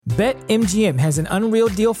BetMGM has an unreal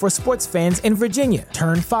deal for sports fans in Virginia.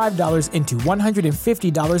 Turn $5 into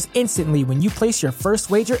 $150 instantly when you place your first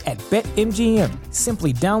wager at BetMGM.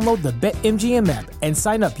 Simply download the BetMGM app and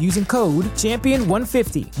sign up using code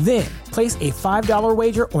Champion150. Then, place a $5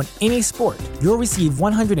 wager on any sport. You'll receive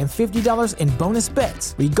 $150 in bonus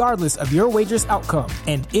bets, regardless of your wager's outcome.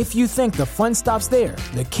 And if you think the fun stops there,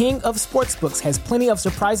 the King of Sportsbooks has plenty of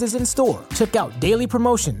surprises in store. Check out daily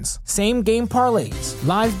promotions, same-game parlays,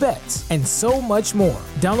 live bets, and so much more.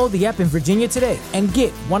 Download the app in Virginia today and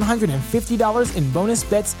get $150 in bonus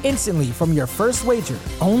bets instantly from your first wager.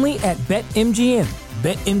 Only at BetMGM.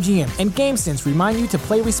 BetMGM and GameSense remind you to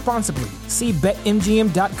play responsibly. See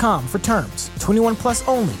BetMGM.com for terms. 21 plus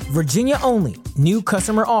only. Virginia only. New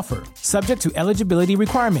customer offer. Subject to eligibility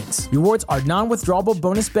requirements. Rewards are non-withdrawable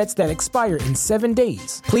bonus bets that expire in 7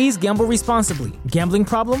 days. Please gamble responsibly. Gambling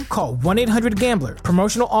problem? Call 1-800-GAMBLER.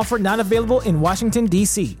 Promotional offer not available in Washington,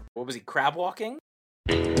 D.C. What was he, crab walking?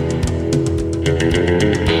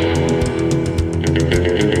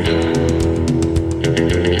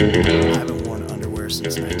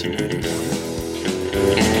 Since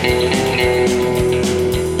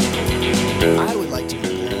 1991. I would like to be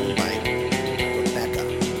blown by Rebecca.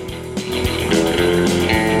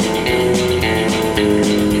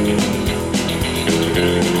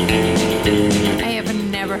 I have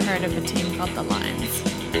never heard of a team called the Lions.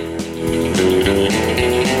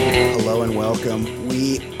 Hello and welcome.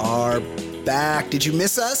 We are back. Did you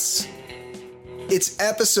miss us? It's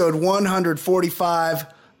episode 145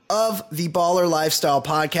 of the Baller Lifestyle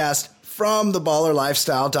podcast from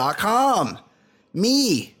theballerlifestyle.com.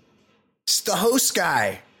 Me, it's the host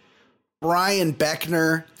guy, Brian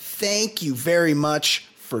Beckner. Thank you very much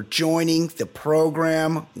for joining the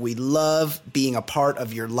program. We love being a part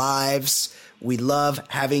of your lives. We love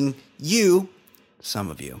having you, some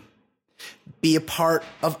of you, be a part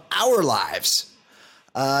of our lives.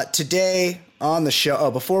 Today on the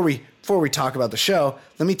show, before we talk about the show,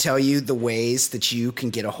 let me tell you the ways that you can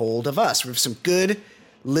get a hold of us. We have some good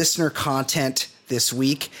listener content this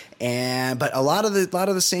week, but a lot of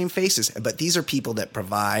the same faces. But these are people that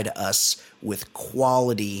provide us with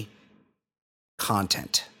quality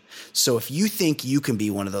content. So if you think you can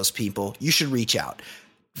be one of those people, you should reach out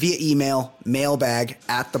via email,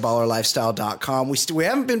 mailbag@theballerlifestyle.com. We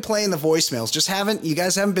haven't been playing the voicemails. You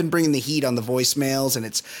guys haven't been bringing the heat on the voicemails, and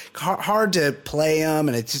it's hard to play them,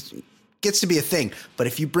 and it's gets to be a thing. But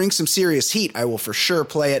if you bring some serious heat, I will for sure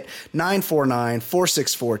play it.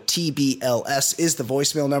 949-464-TBLS is the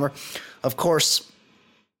voicemail number. Of course,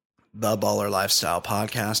 the Baller Lifestyle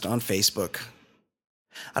podcast on Facebook.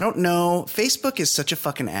 I don't know. Facebook is such a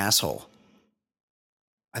fucking asshole.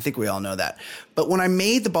 I think we all know that. But when I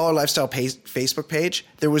made the Baller Lifestyle Facebook page,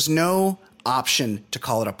 there was no option to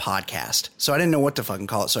call it a podcast. So I didn't know what to fucking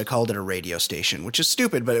call it. So I called it a radio station, which is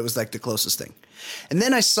stupid, but it was like the closest thing. And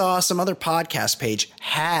then I saw some other podcast page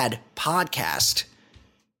had podcast.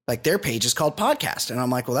 Like their page is called podcast. And I'm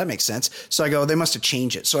like, well, that makes sense. So I go, they must have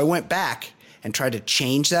changed it. So I went back and tried to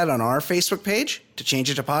change that on our Facebook page to change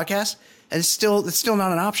it to podcast. And it's still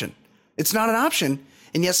not an option. It's not an option.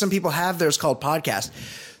 And yet some people have theirs called podcast.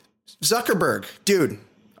 Zuckerberg, dude,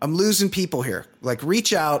 I'm losing people here. Like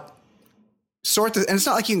reach out. And it's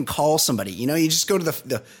not like you can call somebody, you just go to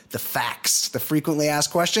the facts, the frequently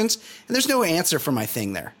asked questions, and there's no answer for my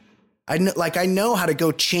thing there. I know how to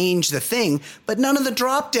go change the thing, but none of the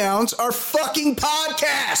drop downs are fucking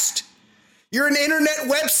podcast. You're an internet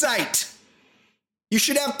website. You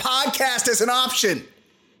should have podcast as an option.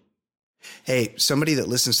 Hey, somebody that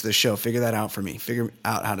listens to the show, figure that out for me. Figure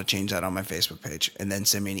out how to change that on my Facebook page and then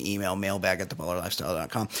send me an email,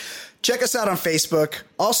 mailbag@theballerlifestyle.com. Check us out on Facebook.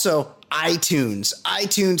 Also, iTunes,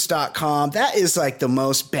 itunes.com. That is like the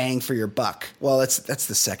most bang for your buck. Well, that's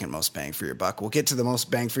the second most bang for your buck. We'll get to the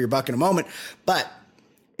most bang for your buck in a moment, but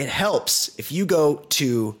it helps if you go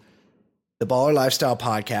to the Baller Lifestyle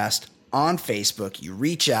podcast on Facebook, you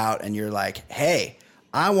reach out and you're like, hey,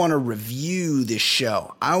 I want to review this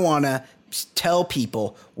show. I want to tell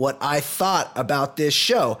people what I thought about this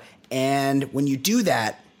show. And when you do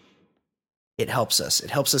that, it helps us.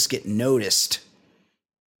 It helps us get noticed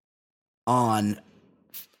on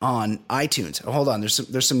iTunes. Oh, hold on,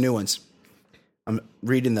 there's some new ones. I'm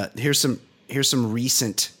reading here's some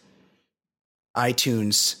recent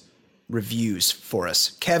iTunes reviews for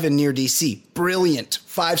us. Kevin near DC, brilliant,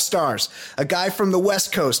 5 stars. A guy from the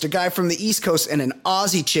West Coast, a guy from the East Coast, and an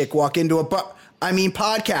Aussie chick walk into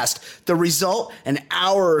podcast. The result, an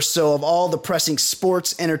hour or so of all the pressing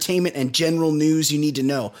sports, entertainment, and general news you need to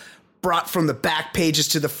know. Brought from the back pages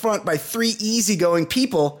to the front by 3 easygoing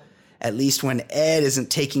people, at least when Ed isn't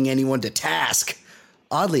taking anyone to task.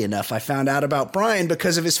 Oddly enough, I found out about Brian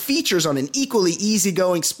because of his features on an equally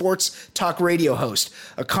easygoing sports talk radio host.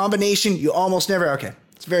 A combination you almost never... Okay,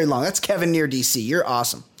 it's very long. That's Kevin near DC. You're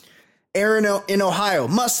awesome. Aaron in Ohio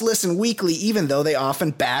must listen weekly, even though they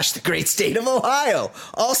often bash the great state of Ohio.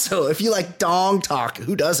 Also, if you like dong talk,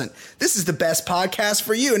 who doesn't? This is the best podcast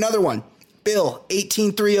for you. Another one, Bill,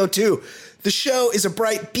 18302. The show is a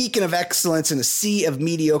bright beacon of excellence in a sea of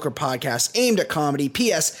mediocre podcasts aimed at comedy.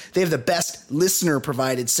 P.S. They have the best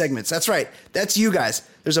listener-provided segments. That's right. That's you guys.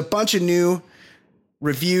 There's a bunch of new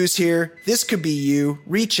reviews here. This could be you.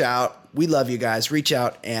 Reach out. We love you guys. Reach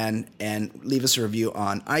out and leave us a review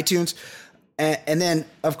on iTunes. And then,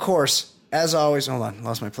 of course, as always, hold on,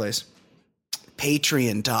 lost my place.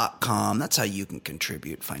 Patreon.com. That's how you can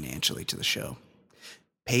contribute financially to the show.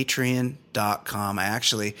 Patreon.com. I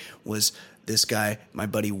actually was this guy, my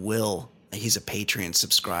buddy Will. He's a Patreon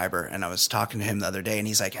subscriber, and I was talking to him the other day, and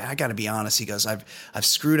he's like, I got to be honest. He goes, I've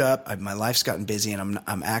screwed up. My life's gotten busy, and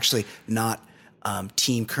I'm actually not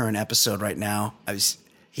team current episode right now.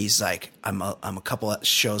 He's like, I'm a couple of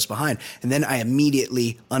shows behind. And then I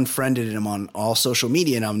immediately unfriended him on all social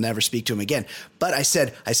media, and I'll never speak to him again. But I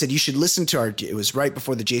said, you should listen to it was right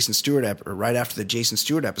before the Jason Stewart or right after the Jason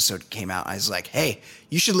Stewart episode came out. I was like, hey,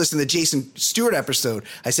 you should listen to the Jason Stewart episode.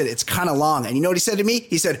 I said, it's kind of long. And you know what he said to me?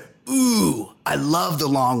 He said, ooh, I love the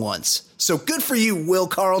long ones. So good for you, Will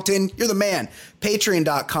Carlton. You're the man.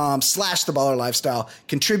 Patreon.com/theballerlifestyle.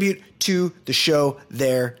 Contribute to the show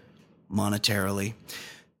there monetarily.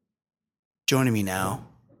 Joining me now,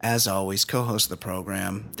 as always, co-host of the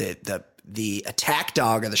program, the attack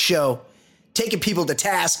dog of the show, taking people to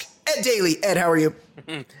task, Ed Daly. Ed, how are you?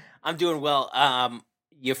 I'm doing well.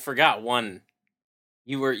 You forgot one.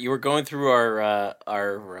 You were going through our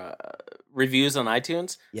reviews on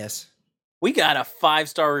iTunes. Yes. We got a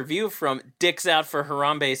 5-star review from Dicks Out for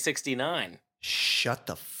Harambe 69. Shut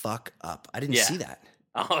the fuck up! I didn't see that.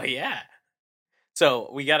 Oh yeah. So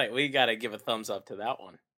we gotta give a thumbs up to that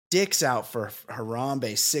one. Dicks Out for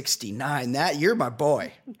Harambe 69. That you're my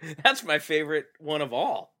boy. That's my favorite one of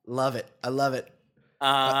all. Love it. I love it.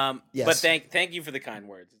 Yes. But thank you for the kind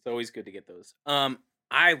words. It's always good to get those. I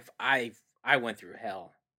went through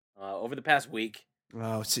hell over the past week.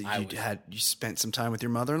 Oh, so you spent some time with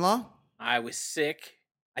your mother-in-law? I was sick.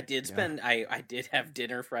 I did I did have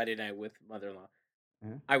dinner Friday night with mother-in-law.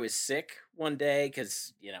 Mm-hmm. I was sick one day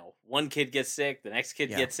because one kid gets sick, the next kid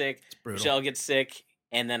gets sick, Michelle gets sick.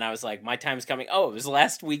 And then I was like, my time's coming. Oh, it was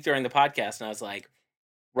last week during the podcast. And I was like,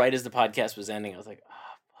 right as the podcast was ending, I was like,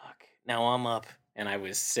 oh, fuck. Now I'm up. And I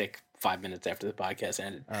was sick 5 minutes after the podcast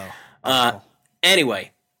ended. Oh.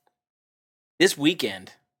 Anyway, this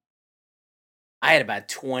weekend, I had about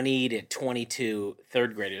 20 to 22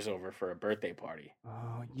 third graders over for a birthday party.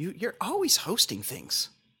 Oh, you're always hosting things.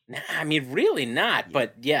 Nah, I mean, really not. Yeah.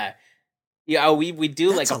 But yeah. Yeah, we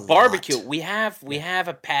do That's like a barbecue. Lot. We have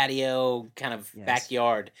a patio kind of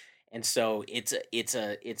backyard, and so it's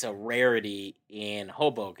a rarity in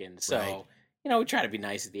Hoboken. So we try to be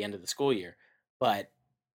nice at the end of the school year. But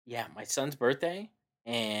yeah, my son's birthday,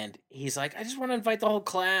 and he's like, I just want to invite the whole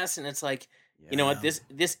class, and it's like, you know what, this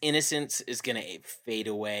innocence is gonna fade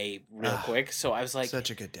away real quick. So I was like, such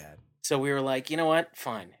a good dad. So we were like, you know what,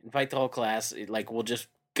 fine, invite the whole class. Like we'll just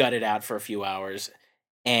gut it out for a few hours.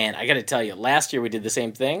 And I got to tell you, last year we did the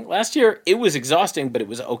same thing. Last year it was exhausting, but it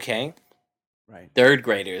was okay. Right. Third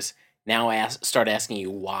graders now start asking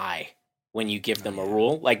you why when you give them a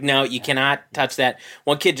rule. Like, no, you cannot touch that.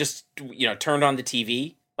 One kid just turned on the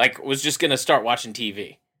TV, like was just gonna start watching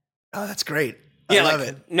TV. Oh, that's great. I love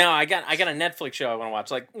it. No, I got a Netflix show I want to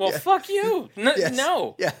watch. Like, well, fuck you.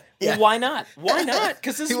 No. Yeah. Well, why not? Why not?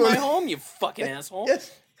 Because this is my home, you fucking asshole.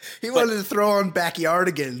 Yes. He wanted to throw on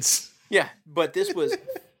Backyardigans. Yeah, but this was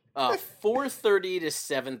 4:30 to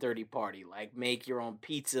 7:30 party. Like, make your own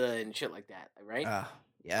pizza and shit like that, right?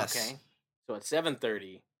 Yes. Okay. So at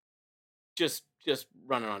 7:30, just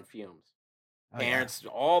running on fumes. Parents,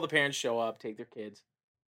 all the parents show up, take their kids,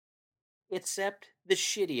 except the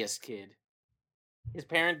shittiest kid. His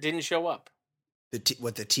parent didn't show up. The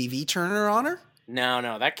TV Turner on her?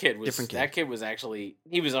 No, that kid was different. That kid was actually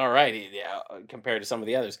he was all right compared to some of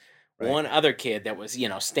the others. Right. One other kid that was,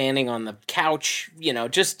 standing on the couch,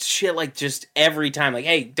 just shit like just every time, like,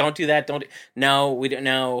 hey, don't do that, no, we don't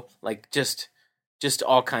know, like just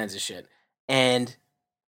all kinds of shit. And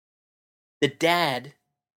the dad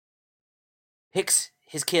picks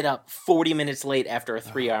his kid up 40 minutes late after a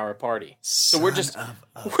 3-hour party. So we're just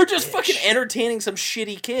fucking entertaining some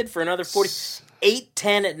shitty kid for another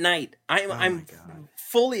 8:10 at night. I'm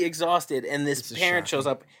fully exhausted, and this parent shows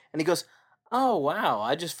up and he goes, Oh, wow.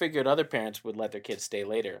 I just figured other parents would let their kids stay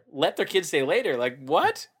later. Let their kids stay later? Like,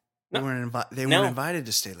 what? They weren't invited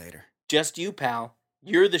to stay later. Just you, pal.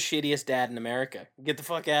 You're the shittiest dad in America. Get the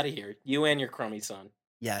fuck out of here. You and your crummy son.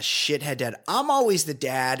 Yeah, shithead dad. I'm always the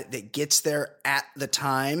dad that gets there at the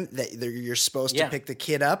time that you're supposed to pick the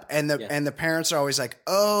kid up, and the parents are always like,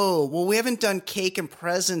 "Oh, well, we haven't done cake and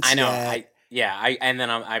presents yet."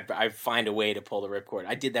 I find a way to pull the ripcord.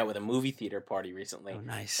 I did that with a movie theater party recently. Oh,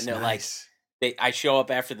 nice. And they're like, I show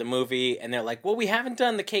up after the movie, and they're like, "Well, we haven't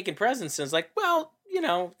done the cake and presents." And it's like, well,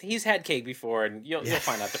 he's had cake before, and you'll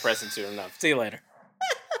find out the presents soon enough. See you later.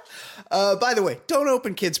 By the way, don't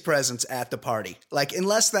open kids' presents at the party. Like,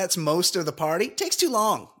 unless that's most of the party, it takes too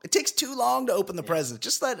long. It takes too long to open the present.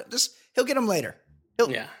 He'll get them later. He'll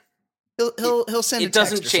send. It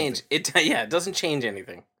doesn't change. It doesn't change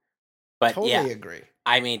anything. But totally agree.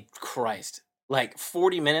 I mean, Christ, like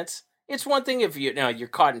 40 minutes. It's one thing if you're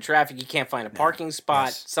caught in traffic, you can't find a parking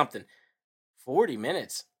spot, something. 40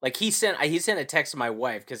 minutes. Like he sent a text to my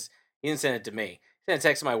wife because he didn't send it to me. He sent a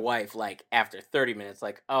text to my wife like after 30 minutes,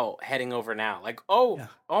 like, "Oh, heading over now." Like, "Oh,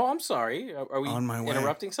 I'm sorry. Are we on my way.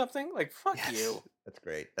 Interrupting something?" Like, fuck you. That's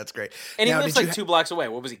great. That's great. And he lives like 2 blocks away.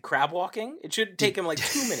 What was he, crab walking? It should take him like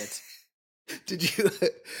 2 minutes.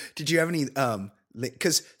 Did you have any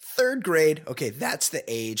because 3rd grade, okay, that's the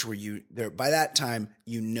age where by that time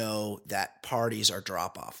that parties are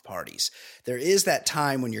drop-off parties. There is that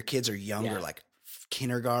time when your kids are younger, like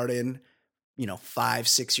kindergarten, 5,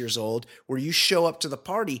 6 years old, where you show up to the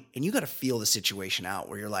party and you got to feel the situation out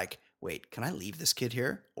where you're like, wait, can I leave this kid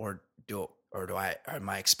here or am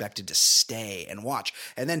I expected to stay and watch?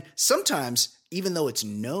 And then sometimes, even though it's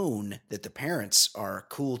known that the parents are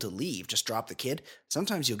cool to leave, just drop the kid,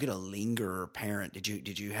 sometimes you'll get a lingerer parent.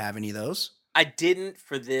 Did you have any of those? I didn't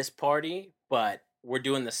for this party, but we're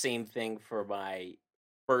doing the same thing for my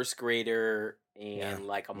 1st grader in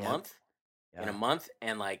like a month. In a month,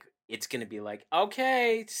 and like it's gonna be like,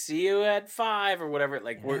 okay, see you at 5 or whatever.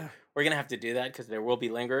 Like we're gonna have to do that because there will be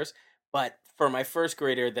lingerers. But for my 1st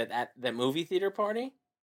grader, that movie theater party,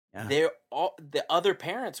 the other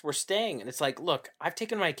parents were staying, and it's like, look, I've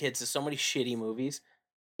taken my kids to so many shitty movies.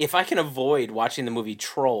 If I can avoid watching the movie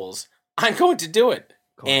Trolls, I'm going to do it.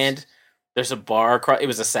 And there's a bar across. It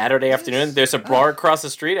was a Saturday afternoon. There's a bar across the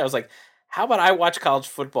street. I was like, how about I watch college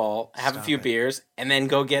football, have a few beers, and then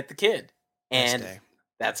go get the kid? And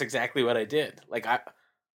that's exactly what I did. Like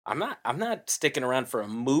I'm not sticking around for a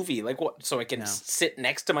movie. Like what? So I can sit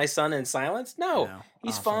next to my son in silence? No,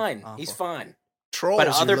 he's fine. Awful. He's fine. Trolls. But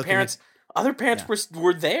other parents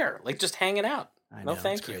were there, like just hanging out. I know,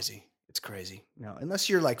 thank you. Crazy. It's crazy. No, unless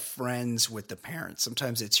you're like friends with the parents.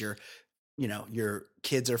 Sometimes it's your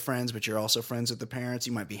kids are friends, but you're also friends with the parents.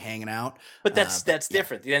 You might be hanging out. But that's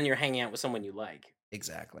different. Then you're hanging out with someone you like.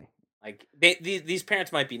 Exactly. Like these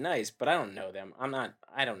parents might be nice, but I don't know them.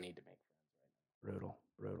 I don't need to make friends.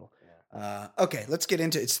 Brutal. Yeah. Okay, let's get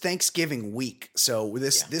into it. It's Thanksgiving week, so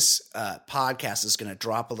this podcast is going to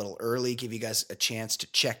drop a little early, give you guys a chance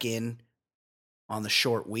to check in on the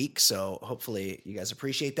short week. So hopefully you guys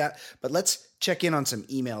appreciate that. But let's check in on some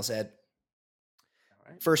emails, Ed.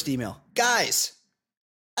 All right. First email, guys.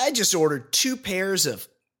 I just ordered 2 pairs of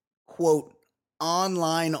quote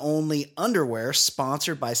online only underwear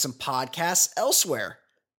sponsored by some podcasts elsewhere.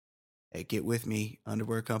 Hey, get with me,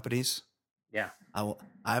 underwear companies. Yeah. I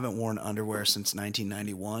haven't worn underwear since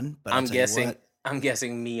 1991, but I'm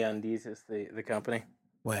guessing MeUndies is the company.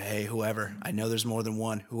 Well, hey, whoever. I know there's more than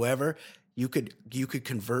one. Whoever, you could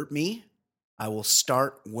convert me. I will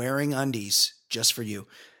start wearing undies just for you.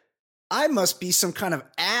 I must be some kind of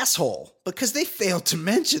asshole because they failed to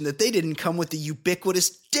mention that they didn't come with the ubiquitous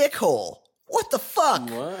dick hole. What the fuck?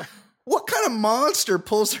 What kind of monster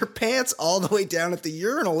pulls their pants all the way down at the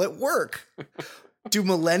urinal at work? Do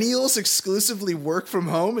millennials exclusively work from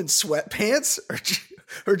home in sweatpants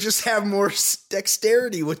or just have more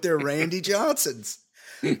dexterity with their Randy Johnsons?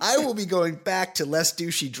 I will be going back to less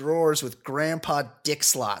douchey drawers with grandpa dick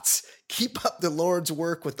slots. Keep up the Lord's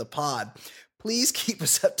work with the pod. Please keep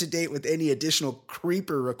us up to date with any additional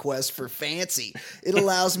creeper requests for fancy. It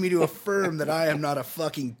allows me to affirm that I am not a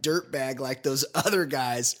fucking dirtbag like those other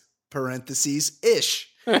guys, parentheses, ish.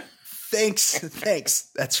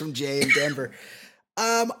 Thanks. That's from Jay in Denver.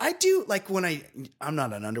 I do like when I'm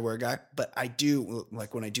not an underwear guy, but I do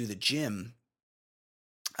like when I do the gym,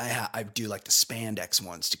 I do like the spandex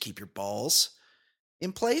ones to keep your balls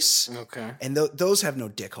in place. Okay. And those have no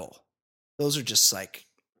dick hole. Those are just like,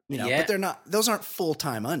 but they're not, those aren't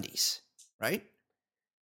full-time undies, right?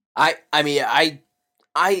 I mean,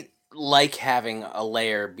 I like having a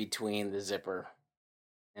layer between the zipper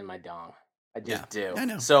and my dong. I just do. I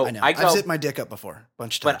know. So I know. I've zipped my dick up before a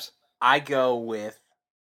bunch of times. But I go with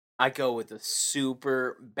a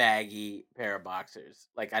super baggy pair of boxers.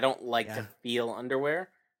 Like, I don't like to feel underwear.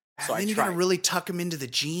 So then you got to really tuck them into the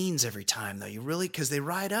jeans every time, though. You really, because they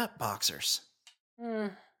ride up boxers.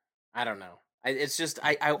 I don't know. It's just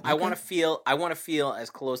I want to feel as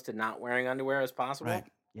close to not wearing underwear as possible. Right.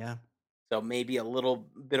 Yeah. So maybe a little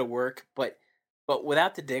bit of work, but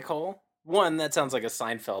without the dick hole. One, that sounds like a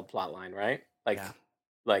Seinfeld plot line, right?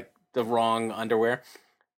 Like the wrong underwear.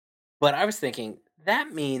 But I was thinking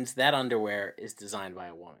that means that underwear is designed by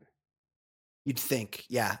a woman. You'd think,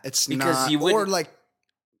 yeah. It's because not, or like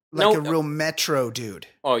a real metro dude.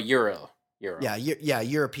 Oh, Euro. Yeah,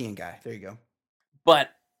 European guy. There you go.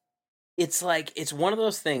 But it's like, it's one of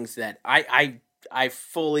those things that I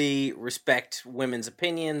fully respect women's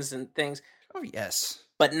opinions and things. Oh, yes.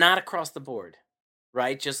 But not across the board,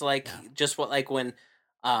 right? Just like when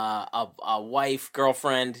a wife,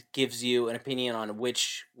 girlfriend gives you an opinion on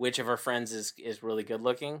which of her friends is really good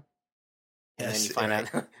looking. And then you find out,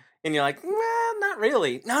 and you're like, well, not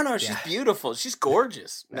really. No, she's beautiful. She's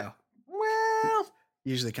gorgeous. No. Well,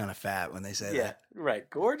 usually kind of fat when they say that. Yeah, right.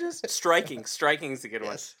 Gorgeous. Striking is a good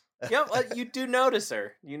one. Yeah, well, you do notice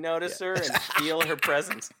her. You notice her and feel her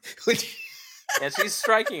presence. Yeah, she's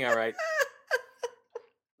striking, all right.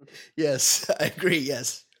 Yes, I agree.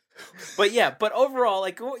 Yes. But overall,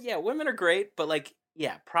 like, women are great, but like,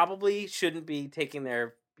 probably shouldn't be taking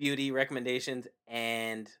their beauty recommendations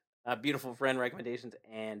and beautiful friend recommendations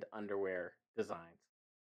and underwear designs.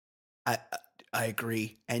 I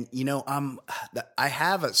agree, and I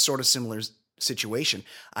have a sort of similar situation.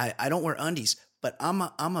 I don't wear undies, but I'm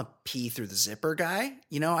a pee through the zipper guy.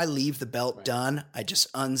 I leave the belt done. I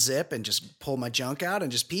just unzip and just pull my junk out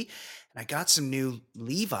and just pee. And I got some new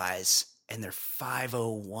Levi's, and they're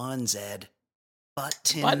 501s, Ed.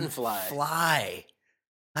 Button fly.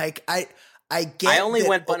 Like I get. I only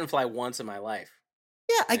went button fly once in my life.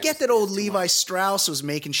 Yeah, I get that old Levi Strauss was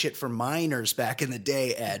making shit for minors back in the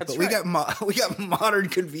day, Ed. But we got modern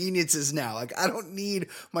conveniences now. Like, I don't need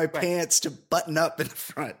my pants to button up in the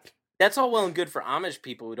front. That's all well and good for Amish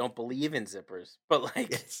people who don't believe in zippers. But like,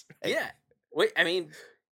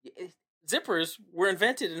 zippers were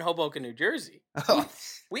invented in Hoboken, New Jersey. Oh,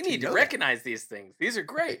 we need to recognize these things. These are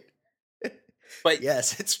great. But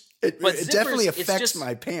yes, it definitely affects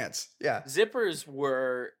my pants. Yeah, zippers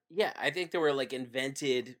were. Yeah, I think they were like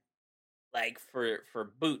invented, like for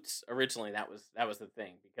boots originally. That was the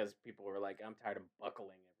thing, because people were like, I'm tired of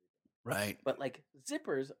buckling everything. Right. But like,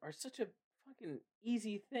 zippers are such a fucking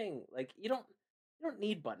easy thing. Like, you don't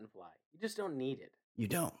need button fly. You just don't need it. You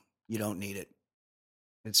don't need it.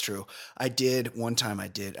 It's true. I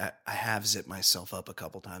have zipped myself up a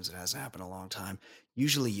couple times. It hasn't happened in a long time.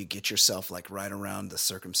 Usually you get yourself like right around the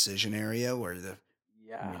circumcision area where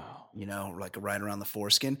like right around the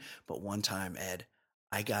foreskin. But one time, Ed,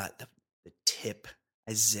 I got the tip.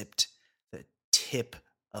 I zipped the tip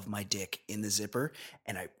of my dick in the zipper,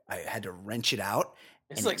 and I had to wrench it out.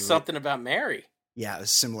 It's like something about Mary. Yeah, it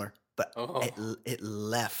was similar, but it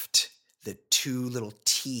left the two little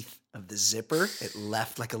teeth of the zipper. It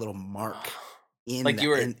left like a little mark in. Like you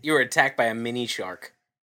were attacked by a mini shark.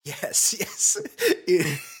 Yes.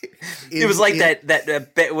 It was like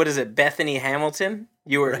that. What is it, Bethany Hamilton?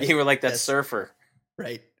 You were like that surfer,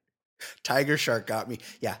 right? Tiger shark got me.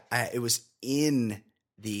 Yeah, it was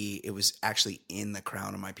actually in the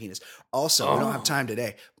crown of my penis. Also, we don't have time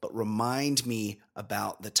today, but remind me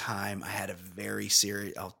about the time I had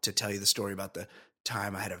to tell you the story about the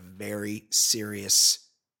time I had a very serious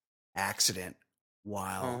accident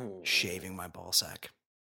while shaving my ballsack.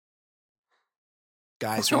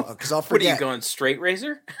 Guys, because I'll forget. What are you going, straight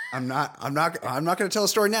razor? I'm not going to tell a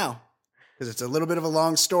story now because it's a little bit of a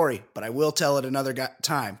long story, but I will tell it another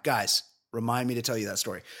time. Guys, remind me to tell you that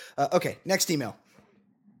story. Okay, next email.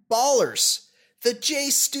 Ballers. The J.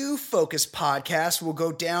 Stu Focus podcast will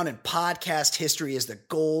go down in podcast history as the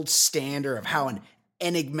gold standard of how an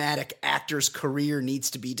enigmatic actor's career needs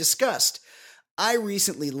to be discussed. I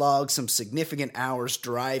recently logged some significant hours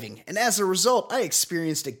driving, and as a result, I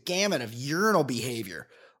experienced a gamut of urinal behavior.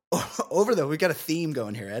 We got a theme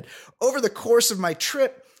going here, Ed. Over the course of my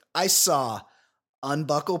trip, I saw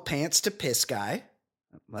unbuckle pants to piss guy.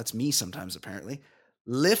 That's me sometimes, apparently.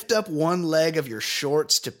 Lift up one leg of your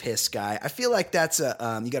shorts to piss guy. I feel like that's you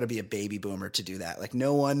got to be a baby boomer to do that. Like,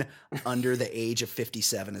 no one under the age of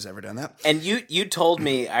 57 has ever done that. And you told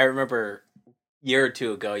me, I remember year or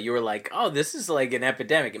two ago, you were like, oh, this is like an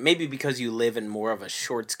epidemic. Maybe because you live in more of a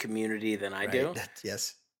shorts community than I do.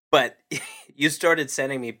 Yes. But you started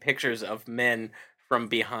sending me pictures of men from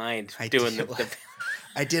behind doing the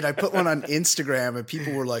I did. I put one on Instagram and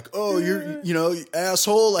people were like, oh, you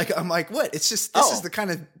asshole. Like, I'm like, what? It's just, this is the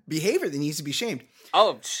kind of behavior that needs to be shamed.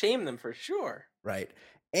 Oh, shame them for sure. Right.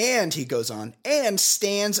 And he goes on, and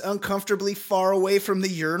stands uncomfortably far away from the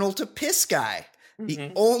urinal to piss guy.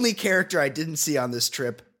 The only character I didn't see on this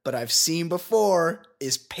trip, but I've seen before,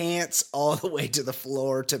 is pants all the way to the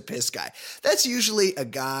floor to piss guy. That's usually a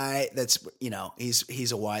guy that's,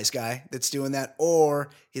 he's a wise guy that's doing that, or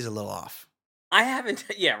he's a little off. I haven't,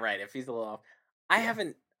 yeah, right. If he's a little off, I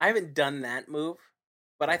haven't done that move,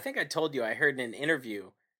 but I think I told you, I heard in an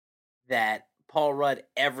interview that Paul Rudd,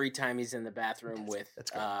 every time he's in the bathroom with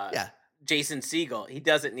Jason Segel, he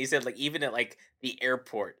does it, and he said, like, even at like the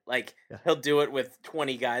airport, like he'll do it with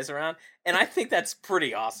 20 guys around, and I think that's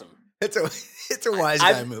pretty awesome. It's a wise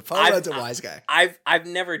guy move. Paul Rudd's a wise guy. I've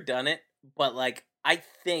never done it, but like I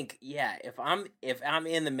think if I'm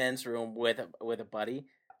in the men's room with a buddy,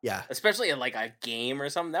 especially at like a game or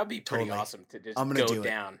something, that would be pretty awesome to just go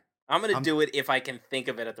down. I'm going to do it if I can think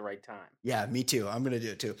of it at the right time. Yeah, me too. I'm going to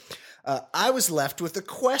do it too. I was left with a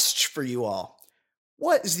question for you all.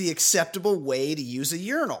 What is the acceptable way to use a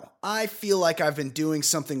urinal? I feel like I've been doing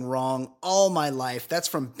something wrong all my life. That's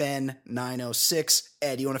from Ben906.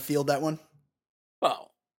 Ed, you want to field that one?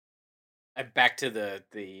 Well, back to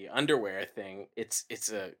the underwear thing. It's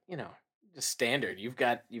a, just standard. You've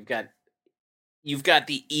got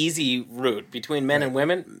the easy route between men and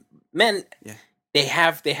women. Men, they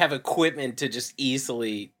have equipment to just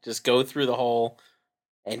easily just go through the hole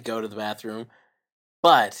and go to the bathroom.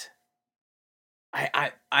 But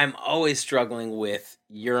I'm always struggling with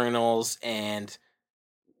urinals and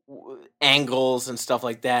angles and stuff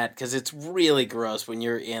like that, because it's really gross when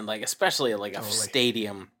you're in, like, especially like a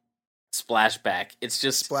stadium splashback. It's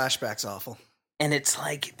just splashback's awful. And it's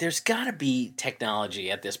like, there's got to be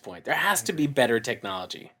technology at this point. There has to be better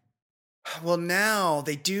technology. Well, now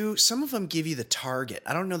they do. Some of them give you the target.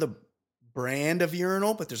 I don't know the brand of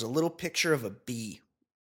urinal, but there's a little picture of a bee,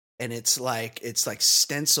 and it's like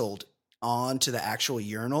stenciled onto the actual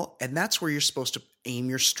urinal, and that's where you're supposed to aim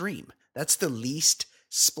your stream. That's the least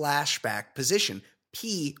splashback position.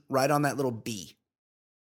 Pee right on that little bee.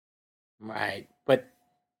 Right, but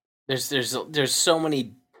there's so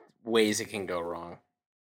many ways it can go wrong.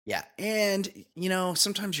 Yeah, and,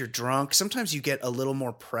 sometimes you're drunk. Sometimes you get a little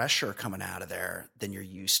more pressure coming out of there than you're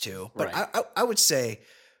used to. But right. I would say,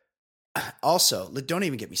 also, don't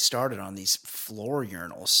even get me started on these floor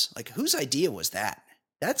urinals. Like, whose idea was that?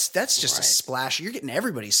 That's just a splash. You're getting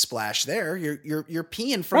everybody's splash there. You're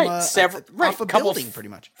peeing from off a building, pretty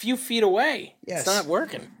much. Few feet away. Yes. It's not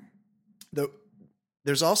working.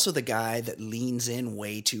 There's also the guy that leans in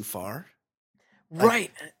way too far.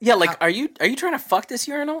 Right. Yeah, like, are you trying to fuck this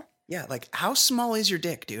urinal? Yeah, like, how small is your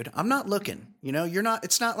dick, dude? I'm not looking. You're not.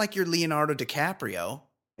 It's not like you're Leonardo DiCaprio.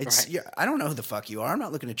 I don't know who the fuck you are. I'm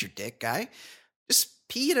not looking at your dick, guy. Just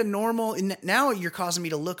pee at a normal. Now you're causing me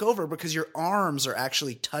to look over because your arms are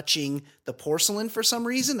actually touching the porcelain for some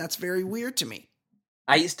reason. That's very weird to me.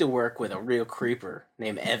 I used to work with a real creeper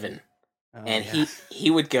named Evan. And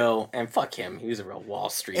he would go, and fuck him. He was a real Wall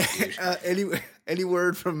Street douche. Any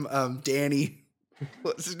word from Danny?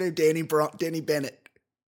 What's his name? Danny Bennett.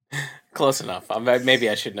 Close enough.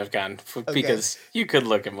 Maybe I shouldn't have gone because you could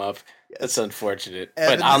look him up. Yes. That's unfortunate.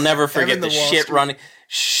 But I'll never forget the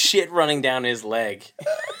shit running down his leg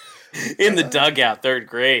in the dugout, 3rd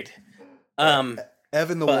grade.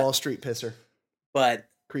 Evan the Wall Street pisser. But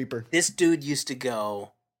creeper. This dude used to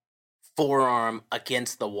go forearm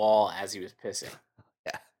against the wall as he was pissing.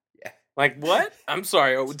 Yeah. Like, what? I'm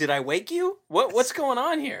sorry. Did I wake you? What's going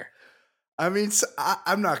on here? I mean,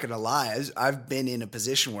 I'm not going to lie. I've been in a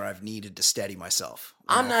position where I've needed to steady myself.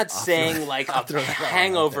 I'm not saying like a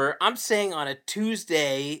hangover. I'm saying on a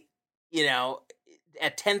Tuesday,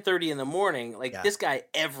 at 10:30 in the morning, like this guy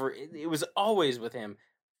it was always with him,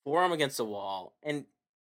 forearm against the wall. And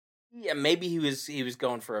yeah, maybe he was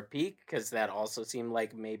going for a peek, because that also seemed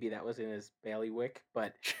like maybe that was in his bailiwick,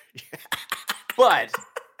 but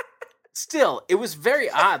still, it was very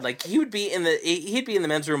odd. Like, he'd be in the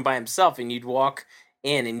men's room by himself, and you'd walk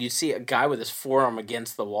in and you'd see a guy with his forearm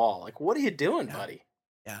against the wall. Like, what are you doing, buddy?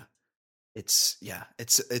 Yeah.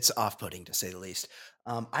 It's off-putting, to say the least.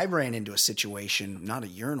 I ran into a situation, not a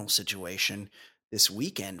urinal situation, this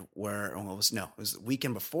weekend where it was the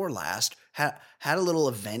weekend before last. Had a little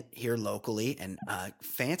event here locally, and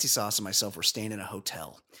Fancy Sauce and myself were staying in a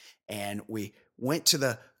hotel, and we went to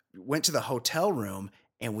the hotel room.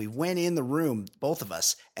 And we went in the room, both of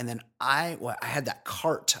us, and then I had that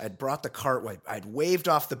cart. I'd brought the cart. I'd waved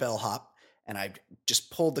off the bellhop, and I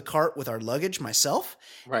just pulled the cart with our luggage myself.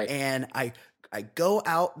 Right. And I go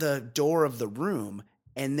out the door of the room,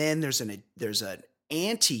 and then there's an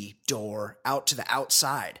ante door out to the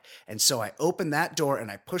outside. And so I open that door and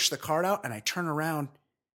I push the cart out and I turn around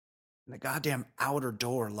and the goddamn outer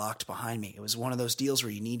door locked behind me. It was one of those deals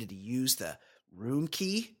where you needed to use the room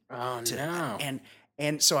key. Oh, no.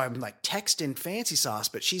 And so I'm like texting Fancy Sauce,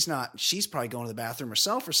 but she's probably going to the bathroom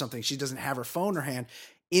herself or something. She doesn't have her phone in her hand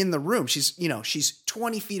in the room. She's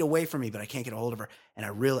 20 feet away from me, but I can't get a hold of her.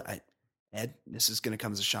 And Ed, this is going to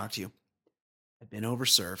come as a shock to you. I've been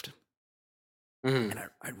overserved. And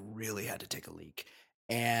I really had to take a leak.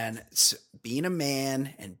 And being a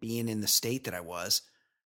man and being in the state that I was,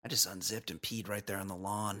 I just unzipped and peed right there on the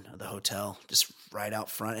lawn of the hotel, just right out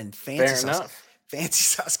front. And Fancy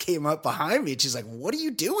Sauce came up behind me and she's like, "What are you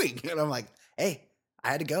doing?" And I'm like, "Hey, I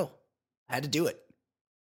had to go. I had to do it."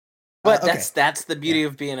 But that's the beauty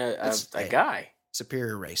of being a guy.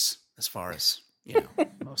 Superior race as far as,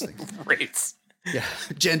 most things. Race. Yeah.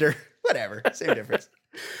 Gender, whatever. Same difference.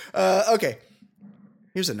 Okay.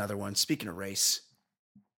 Here's another one. Speaking of race,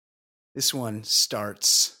 this one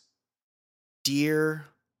starts, "Dear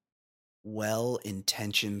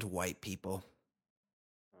well-intentioned white people,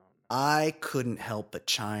 I couldn't help but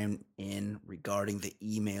chime in regarding the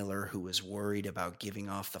emailer who was worried about giving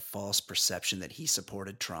off the false perception that he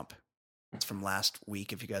supported Trump." It's from last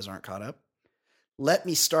week, if you guys aren't caught up. "Let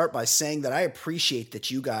me start by saying that I appreciate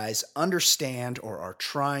that you guys understand or are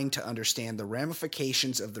trying to understand the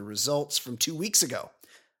ramifications of the results from 2 weeks ago.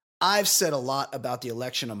 I've said a lot about the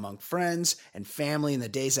election among friends and family in the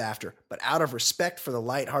days after, but out of respect for the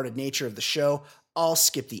lighthearted nature of the show, I'll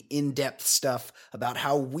skip the in-depth stuff about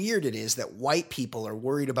how weird it is that white people are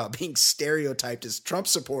worried about being stereotyped as Trump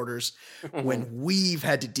supporters when we've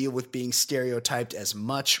had to deal with being stereotyped as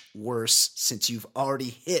much worse, since you've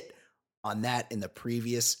already hit on that in the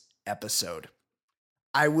previous episode.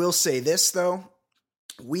 I will say this, though.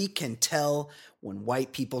 We can tell when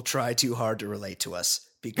white people try too hard to relate to us,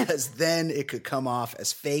 because then it could come off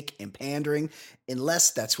as fake and pandering,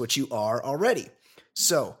 unless that's what you are already.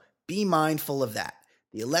 So be mindful of that.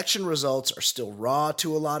 The election results are still raw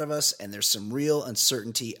to a lot of us, and there's some real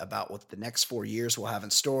uncertainty about what the next 4 years will have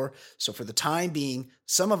in store. So for the time being,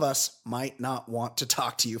 some of us might not want to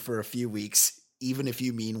talk to you for a few weeks, even if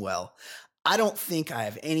you mean well. I don't think I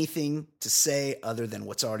have anything to say other than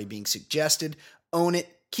what's already being suggested. Own it.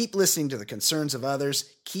 Keep listening to the concerns of others.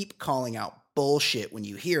 Keep calling out bullshit when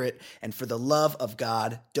you hear it. And for the love of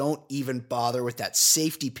God, don't even bother with that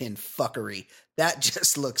safety pin fuckery. That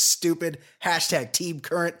just looks stupid. # Team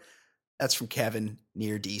Current. That's from Kevin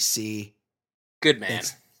near DC. Good man.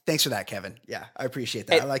 Thanks for that, Kevin. Yeah, I appreciate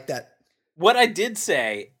that. I like that. What I did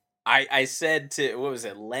say, I said to, what was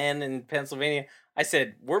it, Len in Pennsylvania? I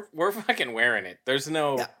said, we're fucking wearing it. There's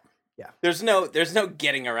no... Yeah. There's no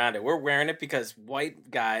getting around it. We're wearing it because white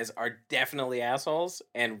guys are definitely assholes,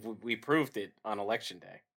 and we proved it on election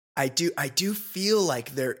day. I do feel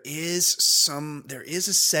like there is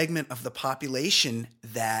a segment of the population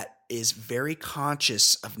that is very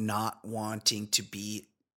conscious of not wanting to be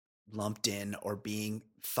lumped in or being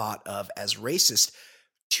thought of as racist.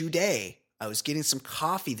 Today, I was getting some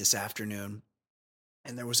coffee this afternoon,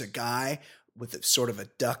 and there was a guy with a sort of a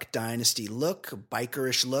Duck Dynasty look, a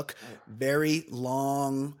bikerish look, very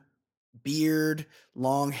long beard,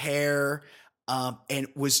 long hair, and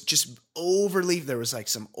was just overly, there was like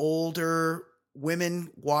some older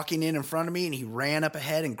women walking in front of me, and he ran up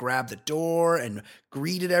ahead and grabbed the door and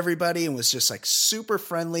greeted everybody and was just like super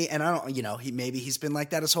friendly. And I don't, he's been like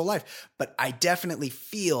that his whole life, but I definitely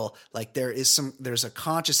feel like there's a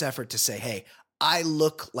conscious effort to say, hey, I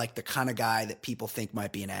look like the kind of guy that people think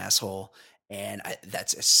might be an asshole. And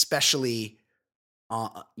that's especially,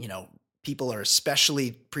 people are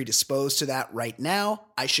especially predisposed to that right now.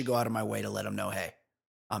 I should go out of my way to let them know, hey,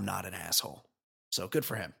 I'm not an asshole. So good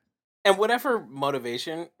for him. And whatever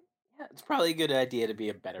motivation, it's probably a good idea to be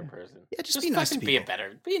a better person. Yeah, just be nice to people.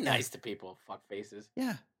 Be nice to people, fuck faces.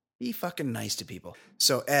 Yeah, be fucking nice to people.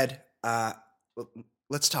 So Ed,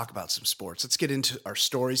 let's talk about some sports. Let's get into our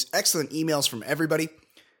stories. Excellent emails from everybody.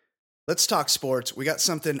 Let's talk sports. We got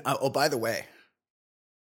something. Oh, by the way,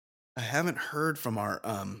 I haven't heard from our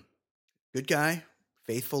good guy,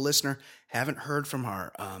 faithful listener. Haven't heard from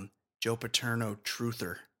our Joe Paterno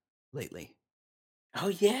truther lately. Oh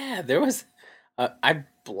yeah, there was. I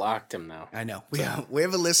blocked him now. I know. We have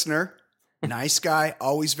a listener, nice guy,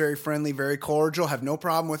 always very friendly, very cordial. Have no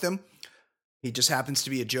problem with him. He just happens to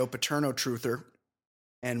be a Joe Paterno truther.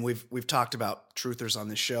 And we've talked about truthers on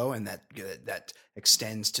this show, and that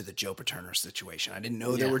extends to the Joe Paterno situation. I didn't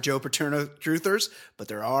know there were Joe Paterno truthers, but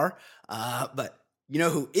there are. But you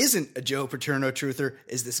know who isn't a Joe Paterno truther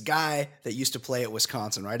is this guy that used to play at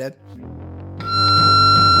Wisconsin, right, Ed?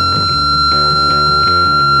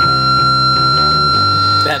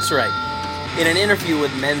 That's right. In an interview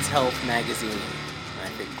with Men's Health magazine, I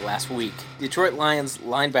think last week, Detroit Lions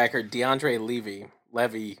linebacker DeAndre Levy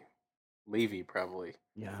probably.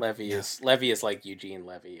 Yeah. Levy is like Eugene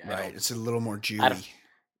Levy. Right. It's a little more Jewy.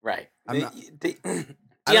 Right.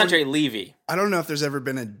 DeAndre Levy. I don't know if there's ever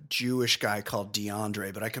been a Jewish guy called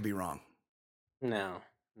DeAndre, but I could be wrong. No,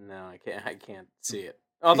 I can't see it.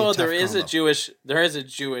 Although there is a Jewish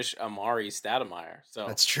Amari Stoudemire. So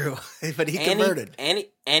that's true, but he converted.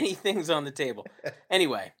 Anything's on the table.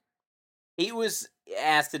 Anyway, he was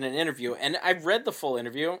asked in an interview, and I've read the full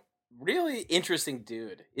interview. Really interesting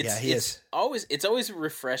dude. He is. It's always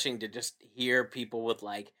refreshing to just hear people with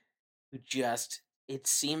who just. It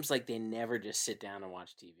seems like they never just sit down and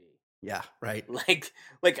watch TV. Yeah, right.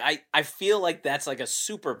 I feel like that's like a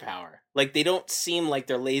superpower. Like they don't seem like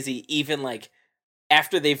they're lazy, even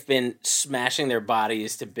after they've been smashing their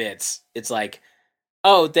bodies to bits. It's like,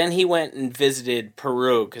 oh, then he went and visited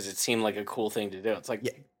Peru because it seemed like a cool thing to do. It's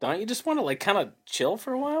like, don't you just want to kind of chill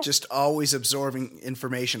for a while? Just always absorbing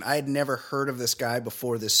information. I had never heard of this guy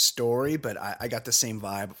before this story, but I got the same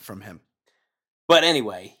vibe from him. But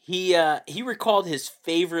anyway, he recalled his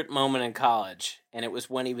favorite moment in college, and it was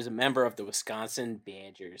when he was a member of the Wisconsin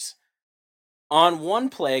Badgers. On one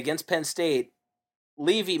play against Penn State,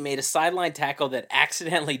 Levy made a sideline tackle that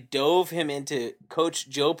accidentally dove him into Coach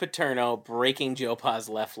Joe Paterno, breaking Joe Pa's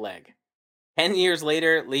left leg. 10 years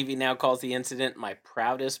later, Levy now calls the incident my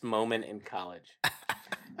proudest moment in college.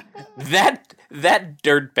 That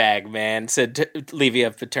dirtbag, man, said Levy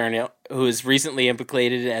of Paterno, who is recently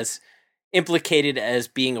implicated as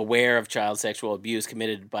being aware of child sexual abuse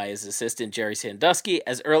committed by his assistant Jerry Sandusky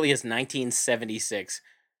as early as 1976.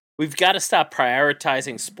 We've got to stop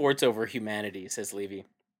prioritizing sports over humanity, says Levy.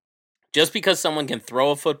 Just because someone can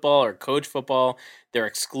throw a football or coach football, they're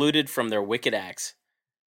excluded from their wicked acts.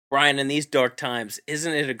 Brian, in these dark times,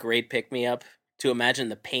 isn't it a great pick-me-up to imagine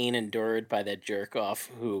the pain endured by that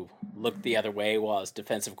jerk-off who looked the other way while his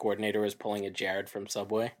defensive coordinator was pulling a Jared from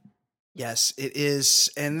Subway? Yes, it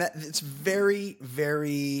is, and it's very,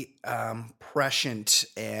 very prescient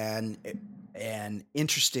and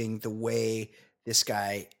interesting the way this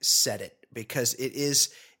guy said it, because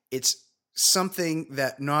it's something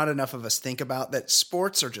that not enough of us think about. That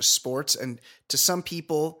sports are just sports, and to some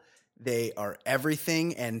people they are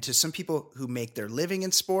everything, and to some people who make their living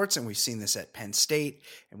in sports, and we've seen this at Penn State,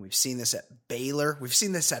 and we've seen this at Baylor, we've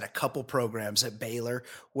seen this at a couple programs at Baylor,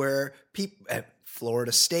 where people at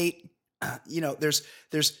Florida State. There's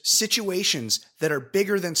situations that are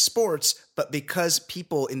bigger than sports, but because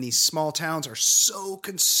people in these small towns are so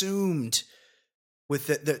consumed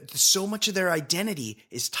with so much of their identity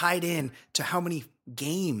is tied in to how many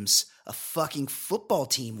games a fucking football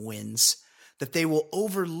team wins, that they will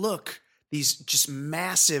overlook these just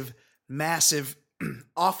massive, massive,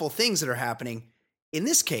 awful things that are happening. In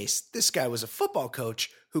this case, this guy was a football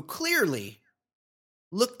coach who clearly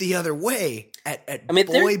looked the other way at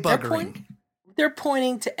boy buggering. They're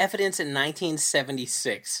pointing to evidence in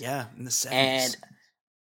 1976. Yeah, in the 70s. And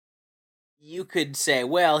you could say,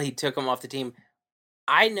 well, he took him off the team.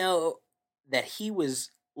 I know that he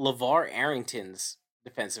was LeVar Arrington's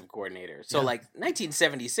defensive coordinator. So,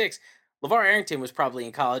 1976, LeVar Arrington was probably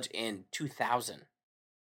in college in 2000.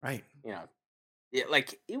 Right.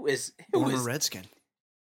 It was Former Redskin.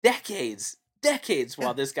 Decades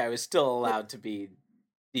while this guy was still allowed to be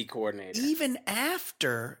the coordinator. Even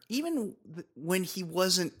when he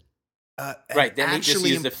wasn't right, then he just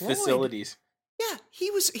used employed, the facilities. Yeah,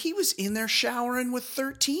 he was in there showering with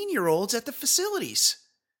 13-year-olds at the facilities.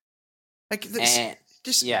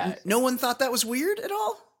 No one thought that was weird at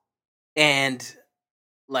all. And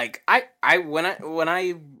I when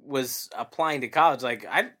I was applying to college,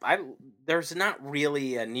 there's not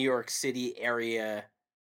really a New York City area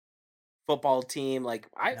football team.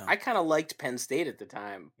 I kind of liked Penn State at the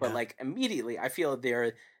time, but immediately I feel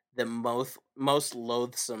they're the most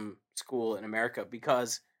loathsome school in America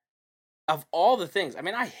because of all the things. I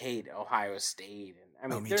mean, I hate Ohio State,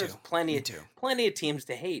 and there's plenty of teams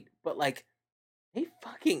to hate, but they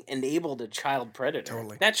fucking enabled a child predator.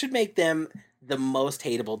 Totally. That should make them the most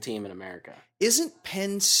hateable team in America. Isn't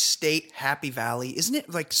Penn State Happy Valley? Isn't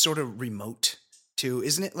it sort of remote too?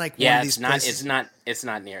 Isn't it one of these places? It's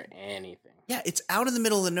not near anything. Yeah, it's out in the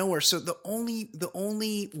middle of nowhere. So the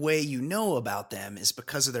only way you know about them is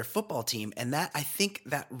because of their football team, and that I think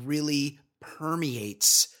that really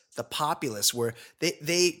permeates the populace, where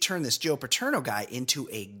they turn this Joe Paterno guy into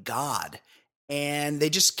a god, and they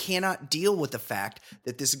just cannot deal with the fact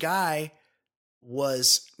that this guy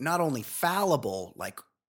was not only fallible like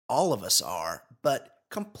all of us are, but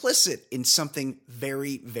complicit in something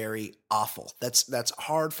very, very awful. That's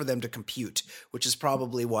hard for them to compute, which is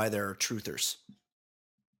probably why they're truthers.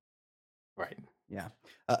 Right. Yeah.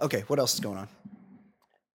 Okay. What else is going on?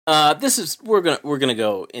 We're gonna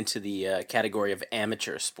go into the category of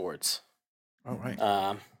amateur sports. All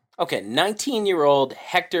right. Okay. 19-year-old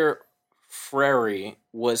Hector Frary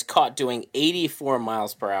was caught doing 84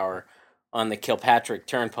 miles per hour on the Kilpatrick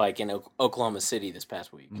Turnpike in Oklahoma City this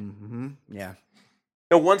past week. Mm-hmm. Yeah.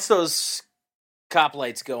 Now, once those cop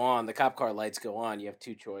lights go on, the cop car lights go on, you have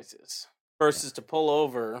two choices. First is to pull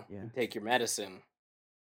over and take your medicine.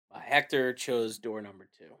 Hector chose door number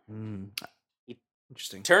 2. He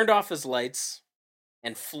Interesting. turned off his lights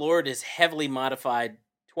and floored his heavily modified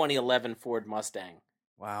 2011 Ford Mustang.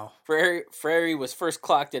 Wow. Frary was first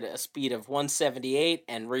clocked at a speed of 178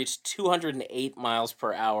 and reached 208 miles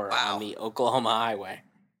per hour on the Oklahoma highway.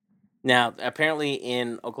 Now, apparently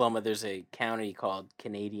in Oklahoma, there's a county called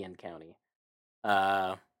Canadian County.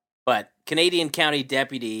 But Canadian County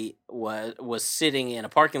deputy was sitting in a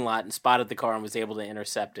parking lot and spotted the car and was able to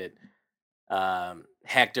intercept it.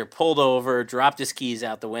 Hector pulled over, dropped his keys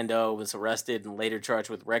out the window, was arrested, and later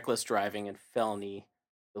charged with reckless driving and felony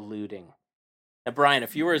eluding. Now, Brian,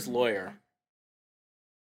 if you were his lawyer,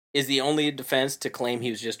 is the only defense to claim he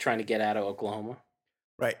was just trying to get out of Oklahoma?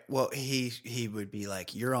 Right. Well, he would be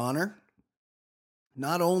like, Your Honor,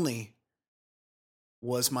 not only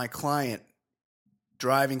was my client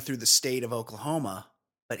driving through the state of Oklahoma,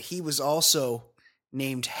 but he was also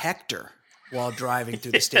named Hector while driving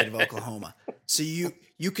through the state of Oklahoma. So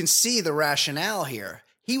you can see the rationale here.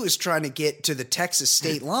 He was trying to get to the Texas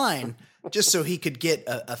state line just so he could get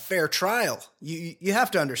a fair trial. You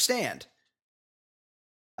have to understand.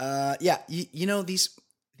 You know,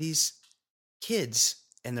 these kids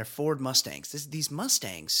and their Ford Mustangs, these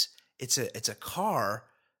Mustangs, it's a car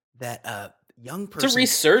that young person. It's a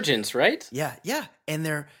resurgence, right? Yeah. And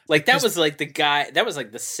they're like, that was like the guy, that was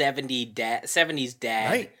like the 70s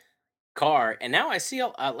dad car. And now I see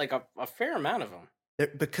a fair amount of them.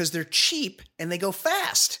 Because they're cheap and they go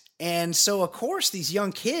fast. And so, of course, these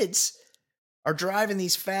young kids are driving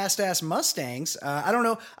these fast-ass Mustangs. I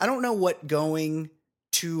don't know what going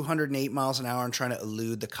 208 miles an hour and trying to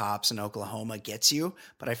elude the cops in Oklahoma gets you,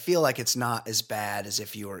 but I feel like it's not as bad as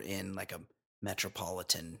if you were in like a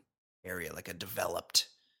metropolitan area, like a developed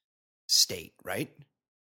state, right?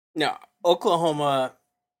 No, Oklahoma,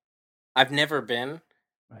 I've never been,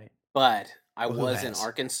 right? But I was in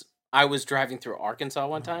Arkansas. I was driving through Arkansas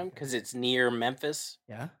one time because it's near Memphis.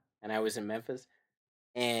 Yeah. And I was in Memphis,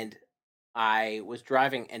 and I was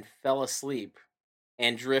driving and fell asleep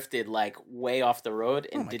and drifted like way off the road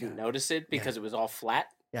and didn't notice it because it was all flat.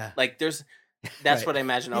 Yeah. Like that's what I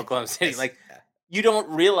imagine Oklahoma City. Like you don't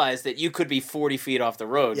realize that you could be 40 feet off the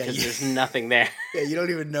road because there's nothing there. Yeah. You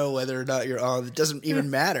don't even know whether or not you're on. It doesn't even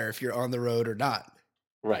matter if you're on the road or not.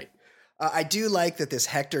 Right. I do like that this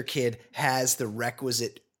Hector kid has the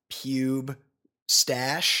requisite pube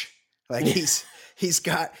stash. Like he's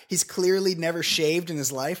clearly never shaved in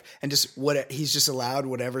his life, and he's just allowed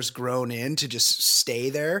whatever's grown in to just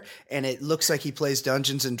stay there. And it looks like he plays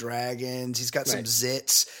Dungeons and Dragons. He's got some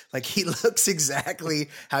zits. Like he looks exactly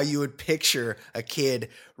how you would picture a kid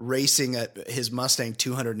racing his Mustang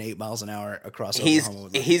 208 miles an hour across Oklahoma.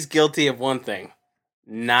 He's guilty of one thing: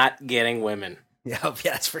 not getting women. Yeah,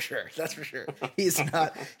 that's for sure. That's for sure.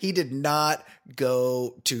 He did not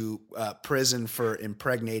go to prison for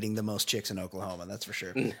impregnating the most chicks in Oklahoma. That's for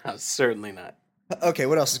sure. No, certainly not. Okay,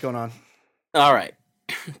 what else is going on? All right.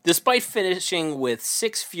 Despite finishing with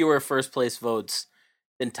 6 fewer first place votes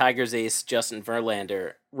than Tigers ace Justin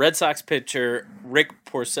Verlander, Red Sox pitcher Rick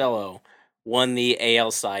Porcello won the AL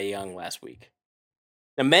Cy Young last week.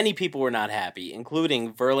 Now, many people were not happy,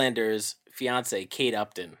 including Verlander's fiancée, Kate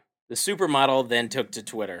Upton. The supermodel then took to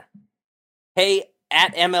Twitter. Hey,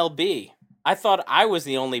 at MLB, I thought I was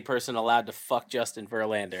the only person allowed to fuck Justin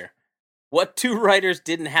Verlander. What 2 writers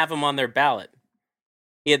didn't have him on their ballot?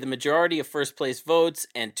 He had the majority of first place votes,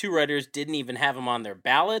 and 2 writers didn't even have him on their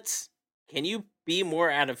ballots? Can you pick more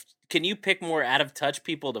out of touch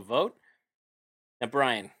people to vote? Now,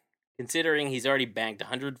 Brian, considering he's already banked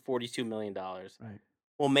 $142 million,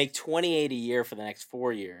 will make $28 a year for the next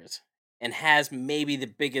 4 years, and has maybe the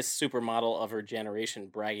biggest supermodel of her generation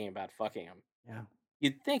bragging about fucking him. Yeah.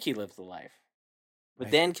 You'd think he lives the life.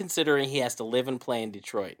 But then considering he has to live and play in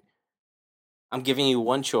Detroit, I'm giving you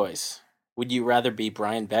one choice. Would you rather be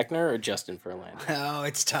Brian Beckner or Justin Verlander? Oh,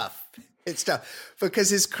 it's tough. It's tough.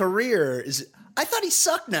 Because his career is... I thought he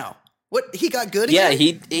sucked now. What? He got good again?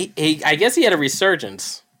 Yeah, he I guess he had a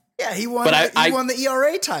resurgence. Yeah, he won the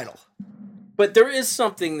ERA title. But there is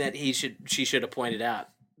something that she should have pointed out,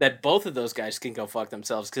 that both of those guys can go fuck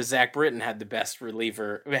themselves, because Zach Britton had the best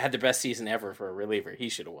season ever for a reliever. He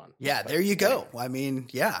should have won. Yeah, there you go. I mean,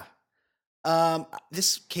 yeah.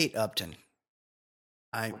 This Kate Upton,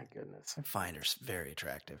 My goodness, I find her very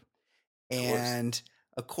attractive, and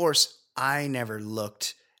of course, I never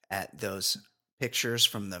looked at those pictures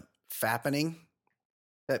from the fappening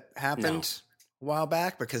that happened a while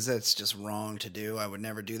back, because that's just wrong to do. I would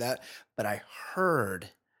never do that. But I heard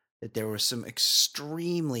that there were some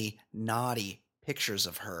extremely naughty pictures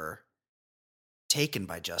of her taken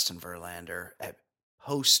by Justin Verlander at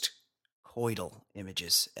post-coital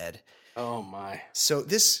images, Ed. Oh my. So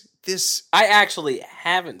this I actually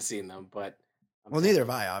haven't seen them, but neither have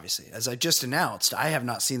I, obviously. As I just announced, I have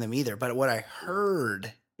not seen them either. But what I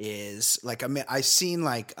heard is, like, I've seen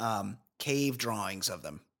like cave drawings of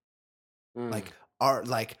them. Like art,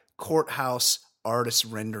 like courthouse artist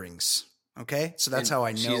renderings. Okay, so that's how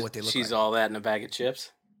I know what they look like. She's all that in a bag of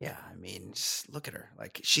chips. Yeah, I mean, just look at her.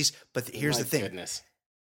 Like but here's the thing. Goodness.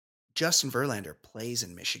 Justin Verlander plays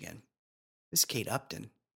in Michigan. This Kate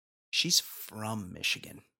Upton, she's from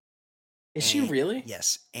Michigan. Is she really?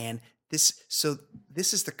 Yes, and this is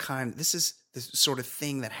the sort of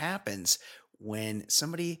thing that happens when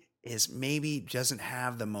somebody maybe doesn't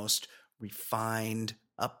have the most refined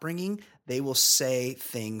upbringing. They will say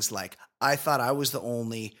things like, "I thought I was the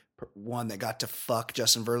only one that got to fuck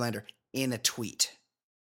Justin Verlander," in a tweet.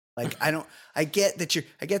 Like, I get that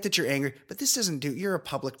you're angry, but this doesn't you're a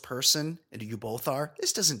public person, and you both are.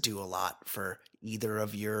 This doesn't do a lot for either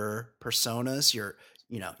of your personas. You're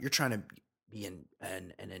trying to be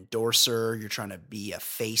an endorser. You're trying to be a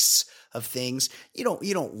face of things. You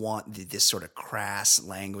don't want this sort of crass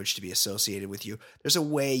language to be associated with you. There's a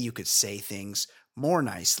way you could say things more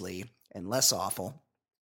nicely and less awful.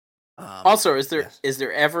 Also, is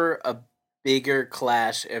there ever a bigger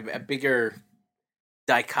clash, a bigger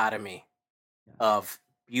dichotomy of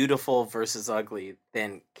beautiful versus ugly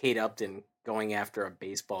than Kate Upton going after a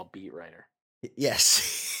baseball beat writer?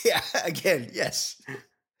 Yes. Yeah. Again, yes.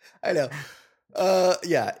 I know.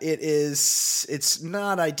 Yeah, it is. It's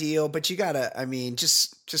not ideal, but you gotta, I mean,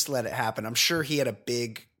 just let it happen. I'm sure he had a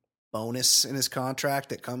big bonus in his contract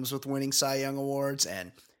that comes with winning Cy Young awards,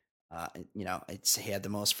 and he had the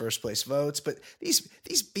most first place votes. But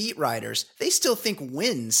these beat writers, they still think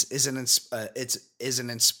wins is an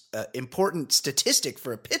important statistic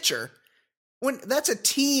for a pitcher, when that's a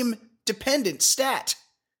team dependent stat.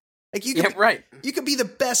 Like you could be the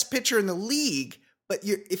best pitcher in the league, but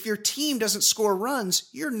if your team doesn't score runs,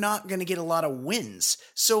 you're not going to get a lot of wins.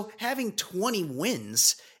 So having 20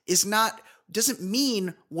 wins doesn't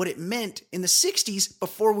mean what it meant in the 60s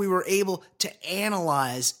before we were able to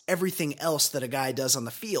analyze everything else that a guy does on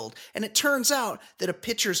the field. And it turns out that a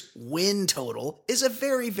pitcher's win total is a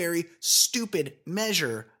very, very stupid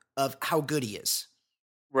measure of how good he is.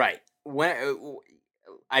 Right. When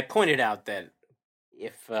I pointed out that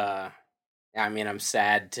I'm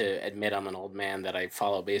sad to admit I'm an old man that I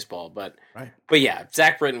follow baseball, but yeah,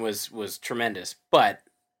 Zach Britton was tremendous. But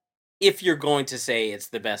if you're going to say it's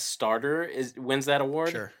the best starter wins that award,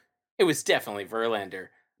 sure, it was definitely Verlander.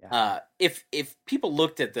 Yeah. If people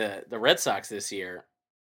looked at the Red Sox this year,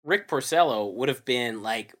 Rick Porcello would have been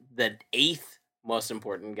like the 8th most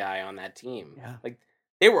important guy on that team. Yeah. Like,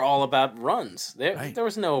 they were all about runs. There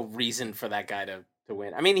was no reason for that guy to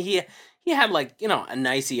win. I mean, he had a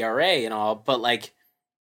nice ERA and all, but like,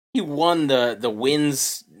 he won the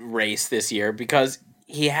wins race this year because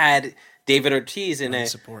he had David Ortiz in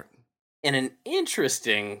an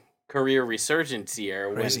interesting career resurgence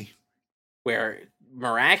year. Crazy. Where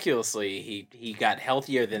miraculously he got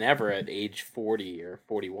healthier than ever at age 40 or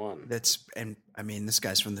 41. This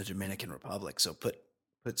guy's from the Dominican Republic, so put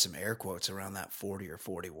some air quotes around that 40 or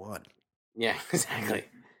 41. Yeah, exactly.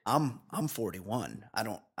 I'm 41.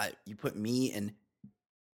 You put me and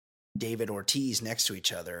David Ortiz next to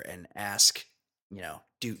each other and ask,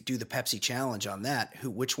 do the Pepsi challenge on that.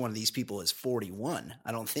 Which one of these people is 41?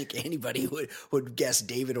 I don't think anybody would guess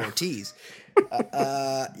David Ortiz.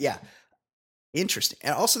 Yeah. Interesting.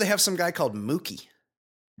 And also they have some guy called Mookie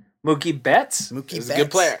Betts. He's a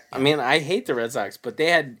good player. I mean, I hate the Red Sox, but they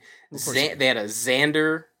had a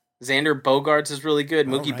Xander Bogaerts is really good.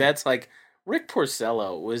 Mookie Betts, like Rick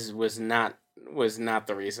Porcello was not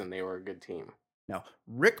the reason they were a good team. No,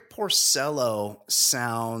 Rick Porcello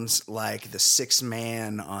sounds like the 6th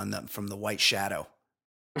man from the White Shadow.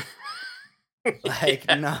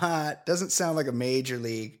 Doesn't sound like a major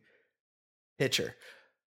league pitcher.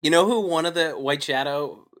 You know who one of the White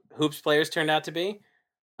Shadow hoops players turned out to be?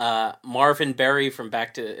 Marvin Berry from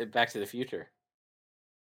Back to the Future.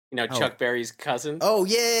 Chuck Berry's cousin. Oh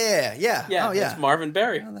yeah. Yeah. Oh yeah. That's Marvin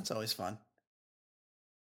Berry. Oh, that's always fun.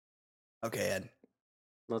 Okay, Ed.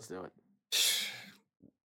 Let's do it.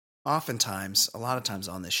 Oftentimes, a lot of times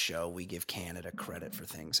on this show, we give Canada credit for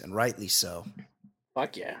things, and rightly so.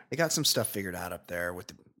 Fuck yeah. They got some stuff figured out up there with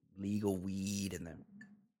the legal weed and the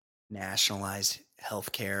nationalized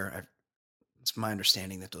healthcare. It's my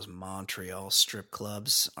understanding that those Montreal strip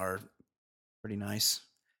clubs are pretty nice.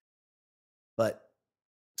 But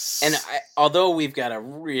although we've got a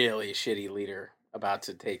really shitty leader about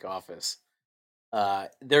to take office,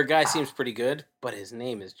 their guy seems pretty good, but his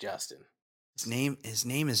name is Justin. His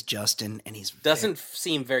name is Justin, and he's doesn't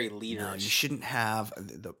seem very leaderish. No, you shouldn't have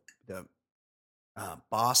the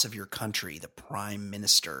boss of your country, the prime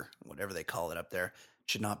minister, whatever they call it up there,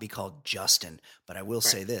 should not be called Justin. But I will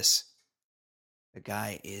say this: the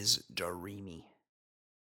guy is dreamy.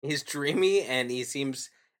 He's dreamy, and he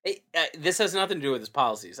seems. This has nothing to do with his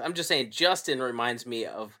policies. I'm just saying, Justin reminds me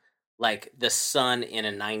of like the son in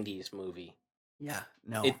a '90s movie. Yeah,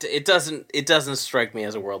 no, it doesn't strike me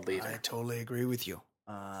as a world leader. I totally agree with you.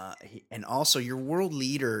 And also, your world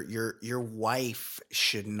leader, your wife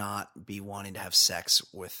should not be wanting to have sex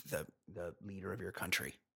with the leader of your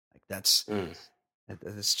country. Like that's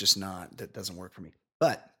just not, that doesn't work for me.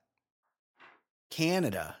 But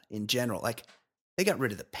Canada in general, like they got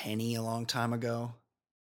rid of the penny a long time ago.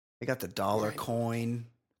 They got the dollar coin.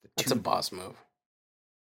 That's a boss move.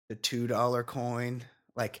 The $2 coin,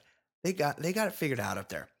 like. They got it figured out up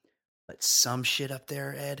there. But some shit up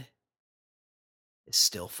there, Ed, is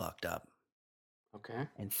still fucked up. Okay.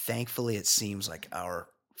 And thankfully, it seems like our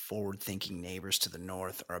forward-thinking neighbors to the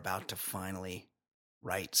north are about to finally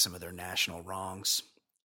right some of their national wrongs.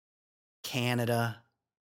 Canada,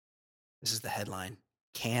 this is the headline,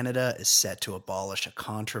 Canada is set to abolish a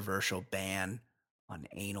controversial ban on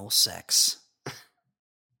anal sex.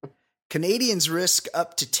 Canadians risk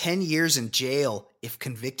up to 10 years in jail if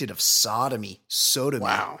convicted of sodomy.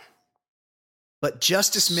 Wow. But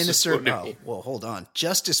Justice Minister... hold on.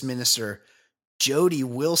 Justice Minister Jody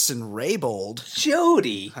Wilson-Raybould...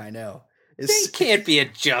 Jody? I know. There can't be a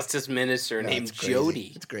Justice Minister named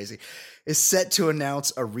Jody. It's crazy. Is set to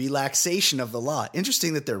announce a relaxation of the law.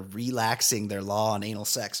 Interesting that they're relaxing their law on anal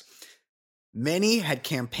sex. Many had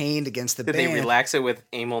campaigned against the ban. Did they relax it with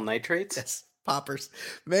amyl nitrates? Yes. Poppers.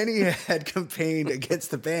 Many had campaigned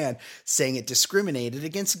against the ban, saying it discriminated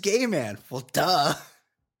against gay men. Well, duh.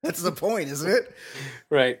 That's the point, isn't it?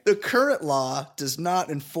 Right. The current law does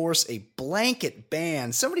not enforce a blanket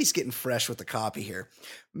ban. Somebody's getting fresh with the copy here.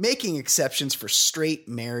 Making exceptions for straight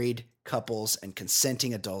married couples and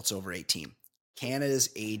consenting adults over 18.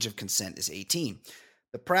 Canada's age of consent is 18.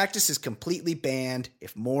 The practice is completely banned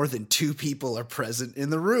if more than 2 people are present in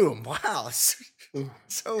the room. Wow.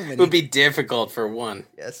 So many. It would be difficult for one.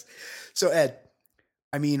 Yes. So, Ed,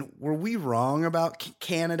 I mean, were we wrong about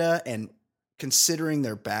Canada? And considering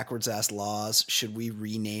their backwards ass laws, should we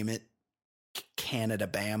rename it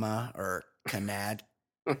Canadabama or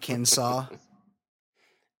Kinsaw?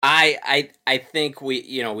 I think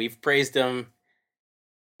we've praised them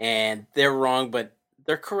and they're wrong, but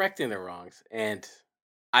they're correcting their wrongs. And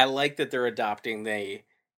I like that they're adopting the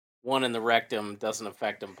one in the rectum doesn't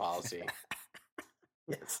affect them policy.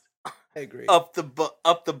 Yes, I agree. Up the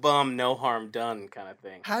bum, no harm done kind of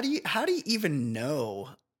thing. How do you even know,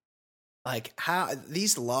 like, how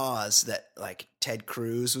these laws that like Ted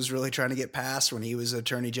Cruz was really trying to get passed when he was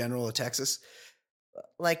Attorney General of Texas,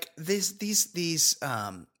 like these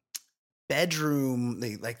bedroom,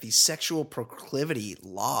 like these sexual proclivity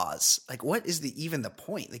laws, like what is even the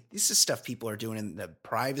point? Like this is stuff people are doing in the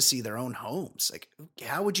privacy of their own homes. Like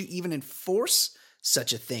how would you even enforce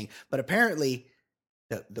such a thing? But apparently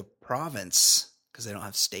the province, because they don't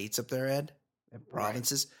have states up there, Ed, they have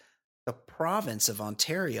provinces. Right. The province of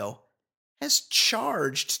Ontario has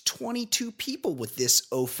charged 22 people with this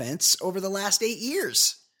offense over the last 8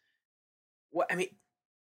 years. What I mean,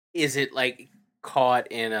 is it like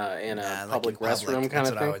caught in a public restroom kind of thing?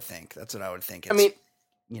 That's what I would think. That's what I would think. It's, I mean,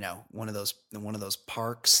 one of those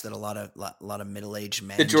parks that a lot of middle-aged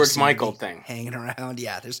men, the George Michael thing, hanging around.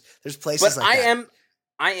 Yeah, there's places but like that.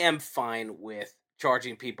 I am fine with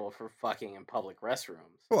charging people for fucking in public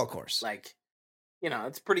restrooms. Well, of course. Like,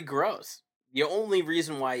 it's pretty gross. The only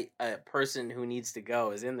reason why a person who needs to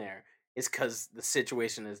go is in there is because the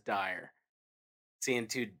situation is dire. Seeing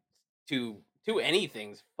two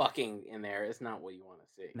anything's fucking in there is not what you want to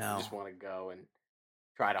see. No. You just want to go and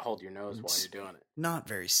try to hold your nose while you're doing it. Not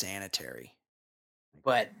very sanitary.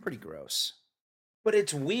 But pretty gross. But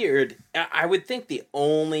it's weird. I would think the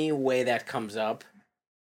only way that comes up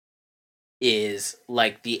is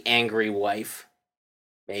like the angry wife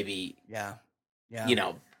maybe, yeah,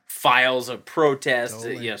 files a protest,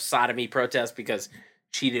 totally. Sodomy protest because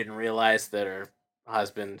she didn't realize that her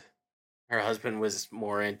husband was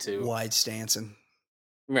more into wide stancing.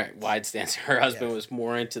 Right, wide stance. Her husband was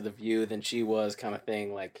more into the View than she was, kind of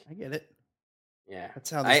thing. Like, I get it. yeah, That's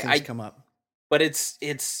how these things come up. But it's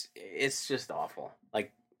just awful.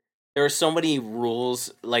 Like, there are so many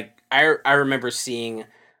rules. Like, I remember seeing,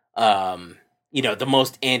 the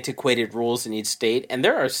most antiquated rules in each state, and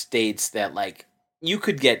there are states that like you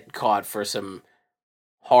could get caught for some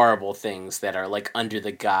horrible things that are like under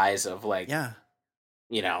the guise of like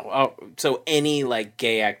so any like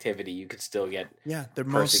gay activity you could still get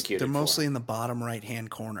persecuted. They're mostly in the bottom right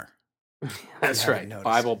hand corner. That's right.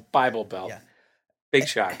 Bible Belt. Yeah. Big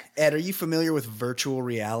shock. Ed, are you familiar with virtual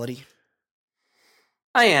reality?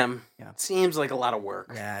 I am. Yeah. It seems like a lot of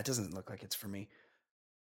work. Yeah, it doesn't look like it's for me.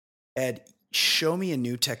 Ed, show me a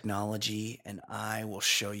new technology and I will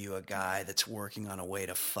show you a guy that's working on a way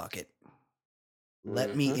to fuck it.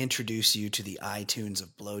 Let me introduce you to the iTunes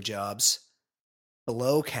of blowjobs.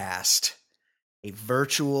 Blowcast, a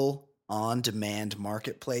virtual on-demand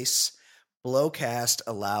marketplace. Blowcast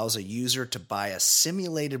allows a user to buy a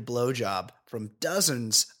simulated blowjob from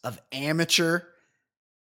dozens of amateur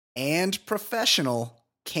and professional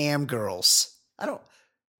cam girls. I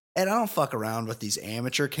don't fuck around with these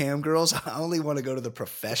amateur cam girls. I only want to go to the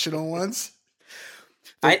professional ones.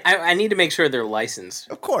 I need to make sure they're licensed.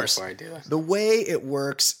 Of course. Before I do this. The way it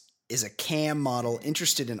works is a cam model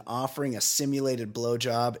interested in offering a simulated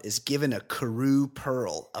blowjob is given a Karoo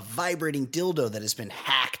Pearl, a vibrating dildo that has been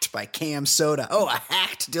hacked by Cam Soda. Oh, a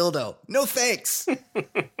hacked dildo. No thanks.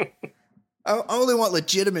 I only want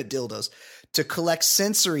legitimate dildos to collect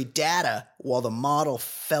sensory data while the model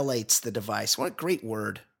fellates the device. What a great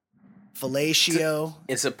word. Fellatio.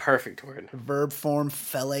 It's a perfect word. Verb form,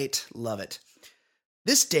 fellate. Love it.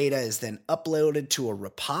 This data is then uploaded to a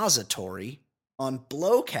repository on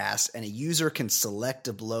Blowcast, and a user can select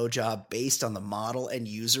a blowjob based on the model and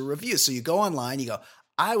user review. So you go online, you go,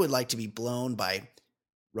 I would like to be blown by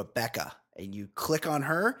Rebecca. And you click on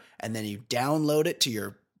her, and then you download it to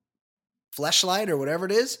your Fleshlight or whatever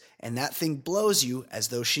it is, and that thing blows you as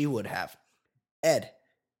though she would have. Ed,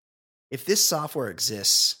 if this software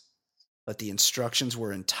exists, but the instructions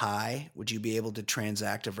were in Thai, would you be able to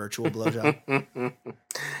transact a virtual blowjob?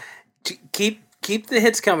 Keep the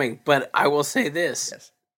hits coming, but I will say this.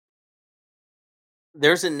 Yes.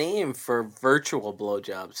 There's a name for virtual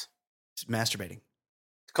blowjobs. It's masturbating.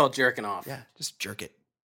 It's called jerking off. Yeah, just jerk it.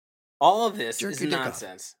 All of this is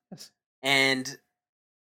nonsense. Yes. And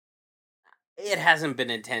it hasn't been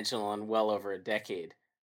intentional in well over a decade.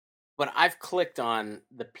 But I've clicked on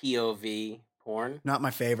the POV porn. Not my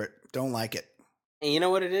favorite. Don't like it. And you know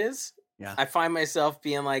what it is? Yeah. I find myself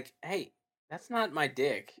being like, hey, that's not my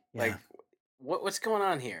dick. Yeah. Like, what's going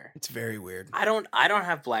on here? It's very weird. I don't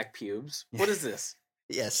have black pubes. What is this?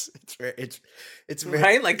 Yes, it's very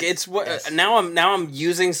right. Like it's what now I'm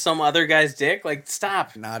using some other guy's dick. Like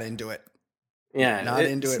stop. Not into it. Yeah, not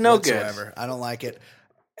into it no whatsoever. Good. I don't like it.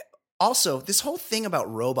 Also, this whole thing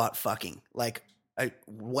about robot fucking, like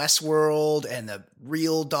Westworld and the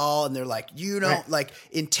real doll, and they're like, like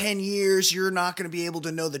in 10 years you're not going to be able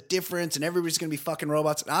to know the difference, and everybody's going to be fucking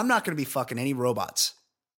robots. I'm not going to be fucking any robots.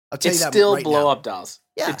 I'll tell you that. It's still right blow now. up dolls.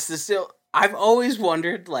 Yeah, it's still. I've always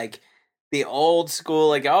wondered, like the old school,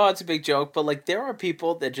 like, oh, it's a big joke, but like there are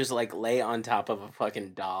people that just like lay on top of a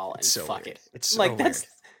fucking doll and fuck it. It's so like weird.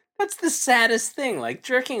 That's the saddest thing. Like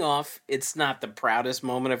jerking off, it's not the proudest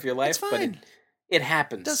moment of your life, but it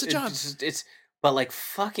happens. It does the job. But like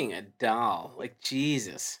fucking a doll, like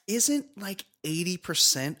Jesus. Isn't like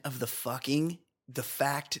 80% of the fucking the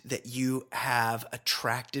fact that you have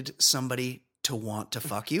attracted somebody to want to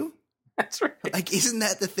fuck you? That's right. Like, isn't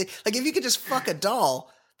that the thing? Like, if you could just fuck a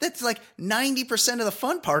doll, that's like 90% of the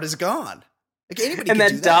fun part is gone. Like anybody and can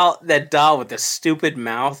that do doll, that doll with the stupid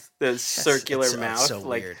mouth, the circular mouth, so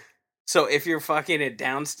like. Weird. So if you're fucking it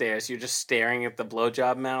downstairs, you're just staring at the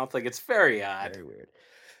blowjob mouth. Like, it's very odd. Very weird.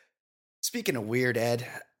 Speaking of weird, Ed,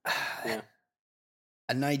 yeah.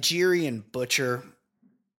 A Nigerian butcher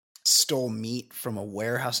stole meat from a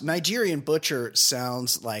warehouse. Nigerian butcher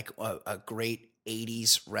sounds like a great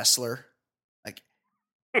 80s wrestler. Like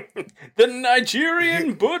the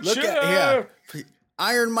Nigerian butcher.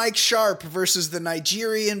 Iron Mike Sharp versus the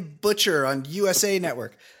Nigerian butcher on USA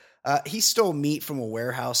Network. He stole meat from a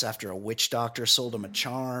warehouse after a witch doctor sold him a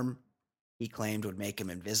charm he claimed would make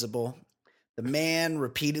him invisible. The man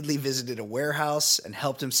repeatedly visited a warehouse and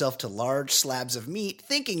helped himself to large slabs of meat,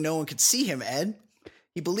 thinking no one could see him, Ed.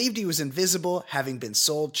 He believed he was invisible, having been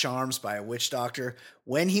sold charms by a witch doctor.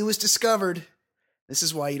 When he was discovered, This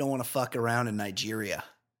is why you don't want to fuck around in Nigeria.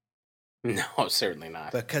 No, certainly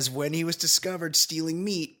not. Because when he was discovered stealing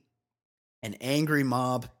meat, an angry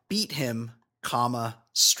mob beat him,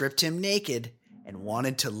 stripped him naked, and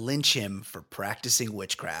wanted to lynch him for practicing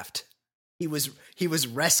witchcraft. He was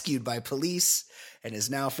rescued by police and is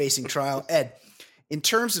now facing trial. Ed, in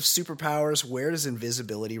terms of superpowers, where does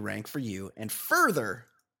invisibility rank for you? And further,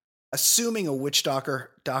 assuming a witch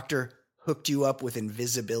doctor hooked you up with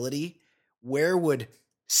invisibility, where would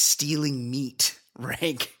stealing meat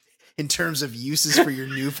rank in terms of uses for your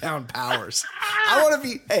newfound powers? I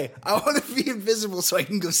want to be invisible so I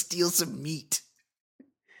can go steal some meat.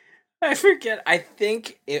 I forget. I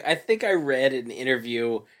think I read an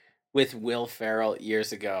interview with Will Ferrell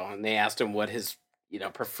years ago, and they asked him what his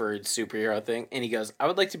preferred superhero thing, and he goes, "I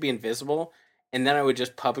would like to be invisible, and then I would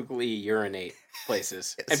just publicly urinate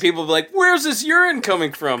places, yes. And people would be like, where's this urine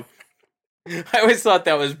coming from?" I always thought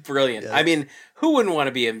that was brilliant. Yes. I mean, who wouldn't want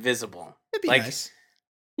to be invisible? It'd be nice.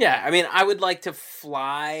 Yeah, I mean, I would like to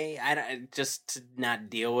fly, just to not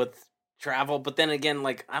deal with travel. But then again,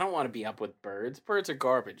 like, I don't want to be up with birds. Birds are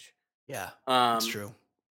garbage. Yeah, that's true.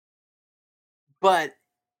 But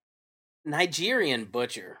Nigerian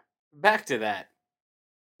butcher, back to that.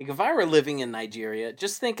 Like, if I were living in Nigeria,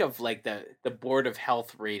 just think of like the Board of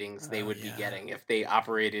Health ratings they would be getting if they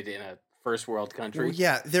operated in a first world country. Well,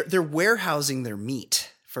 yeah, they're warehousing their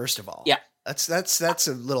meat. First of all, yeah, that's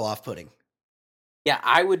a little off-putting. Yeah,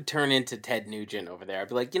 I would turn into Ted Nugent over there. I'd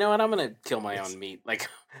be like, you know what? I'm gonna kill my own meat. Like,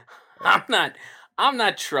 I'm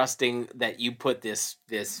not trusting that you put this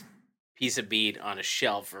piece of meat on a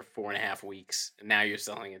shelf for 4.5 weeks, and now you're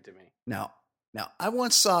selling it to me. Now, I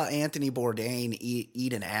once saw Anthony Bourdain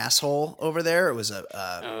eat an asshole over there. It was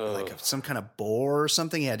some kind of boar or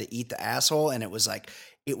something. He had to eat the asshole, and it was like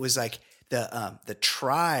the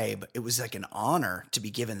tribe. It was like an honor to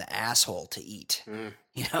be given the asshole to eat.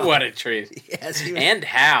 You know? What a treat! Yes, and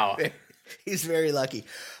how he's very lucky.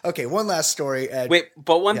 Okay, one last story. Wait,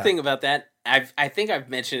 but one thing about that, I think I've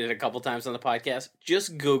mentioned it a couple times on the podcast.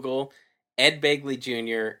 Just Google Ed Begley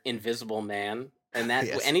Jr. Invisible Man. And that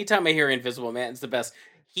anytime I hear Invisible Man, it's the best.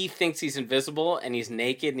 He thinks he's invisible and he's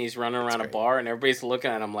naked and he's running around a bar and everybody's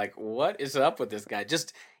looking at him like, what is up with this guy?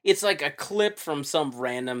 Just, it's like a clip from some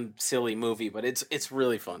random silly movie, but it's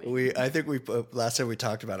really funny. I think last time we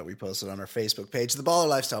talked about it, we posted on our Facebook page, the Baller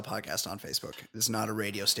Lifestyle Podcast on Facebook. It's not a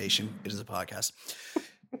radio station. It is a podcast.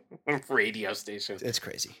 Radio station. It's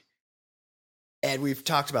crazy. And we've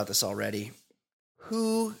talked about this already.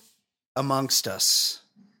 Who amongst us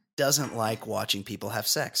doesn't like watching people have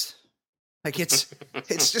sex? Like it's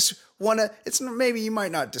just it's maybe you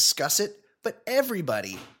might not discuss it, but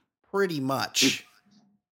everybody pretty much,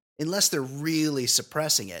 unless they're really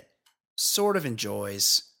suppressing it, sort of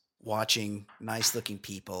enjoys watching nice looking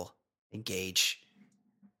people engage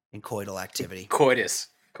in coital activity. Coitus.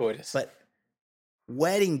 But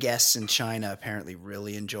wedding guests in China apparently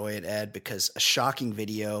really enjoy it, Ed, because a shocking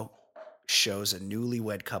video shows a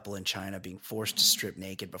newlywed couple in China being forced to strip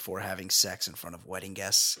naked before having sex in front of wedding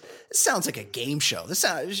guests. This sounds like a game show.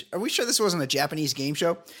 Are we sure this wasn't a Japanese game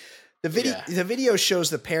show? The video shows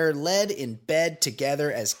the pair led in bed together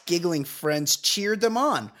as giggling friends cheered them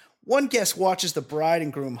on. One guest watches the bride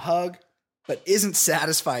and groom hug, but isn't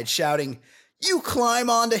satisfied, shouting, "You climb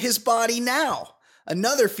onto his body now."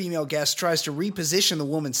 Another female guest tries to reposition the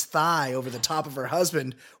woman's thigh over the top of her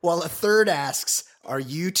husband, while a third asks, "Are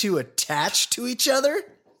you two attached to each other?"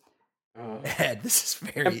 Ed, this is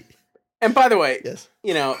very... And by the way, yes.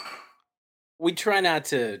 We try not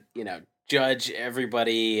to, judge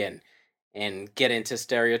everybody and get into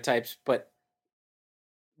stereotypes, but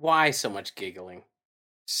why so much giggling?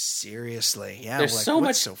 Seriously, yeah. There's so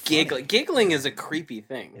much giggling. Giggling is a creepy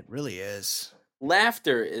thing. It really is.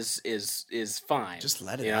 Laughter is fine. Just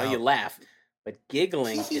let it out. You laugh. But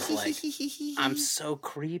giggling is like, I'm so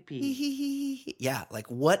creepy. Yeah, like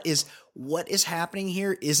what is happening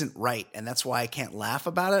here isn't right, and that's why I can't laugh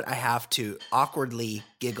about it. I have to awkwardly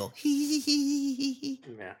giggle.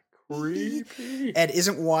 Yeah, creepy. Ed,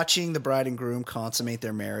 isn't watching the bride and groom consummate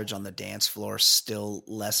their marriage on the dance floor still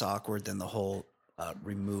less awkward than the whole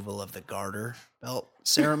removal of the garter belt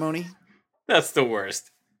ceremony? That's the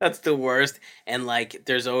worst. And like,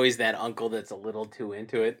 there's always that uncle that's a little too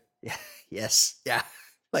into it. Yeah. Yes. Yeah.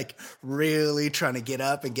 Like really trying to get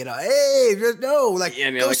up and get out. Hey, no, like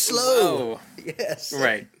go like, slow. Whoa. Yes.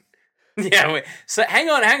 Right. Yeah. Wait. So hang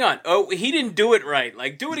on. Oh, he didn't do it right.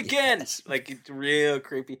 Like do it again. Yes. Like it's real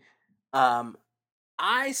creepy.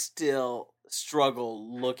 I still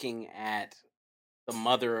struggle looking at the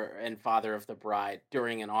mother and father of the bride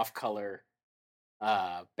during an off-color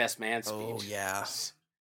best man speech. Oh yeah.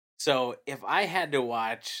 So if I had to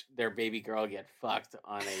watch their baby girl get fucked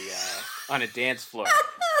on a dance floor,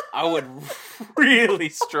 I would really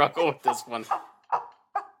struggle with this one.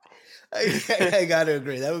 I got to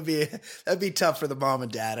agree. That'd be tough for the mom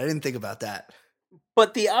and dad. I didn't think about that.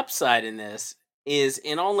 But the upside in this is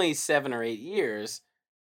in only 7 or 8 years,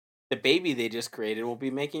 the baby they just created will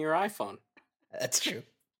be making your iPhone. That's true.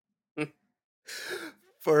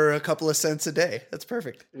 For a couple of cents a day. That's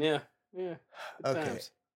perfect. Yeah. Good okay.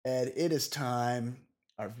 times. And it is time.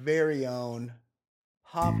 Our very own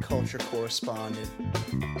pop culture correspondent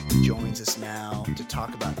joins us now to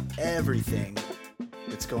talk about everything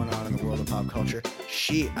that's going on in the world of pop culture.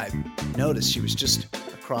 I noticed she was just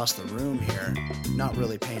across the room here, not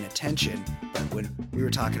really paying attention, but when we were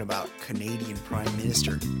talking about Canadian Prime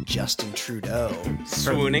Minister Justin Trudeau,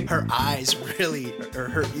 swooning, her eyes really, or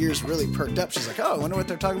her ears really perked up. She's like, oh, I wonder what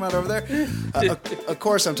they're talking about over there. Of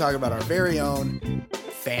course, I'm talking about our very own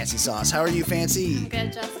Fancy Sauce. How are you, Fancy? I'm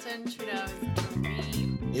good. Justin Trudeau is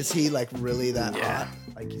great. Is he like really that hot?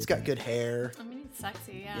 Like he's got good hair. I mean, he's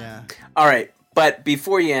sexy, Yeah. All right, but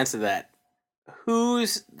before you answer that,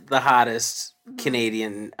 who's the hottest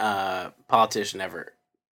Canadian politician ever?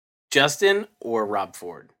 Justin or Rob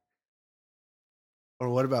Ford? Or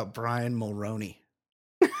what about Brian Mulroney?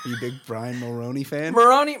 Are you a big Brian Mulroney fan?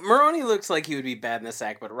 Mulroney looks like he would be bad in the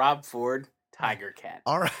sack, but Rob Ford, Tiger Cat.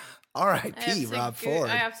 All right. R.I.P. Rob Ford.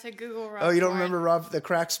 I have to Google Rob. Oh, you don't Ford. remember the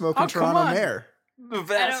crack smoking Toronto mayor? The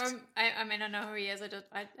best. I mean, I know who he is. I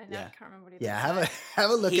can't remember what he Yeah, have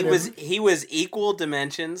a look at him. He was equal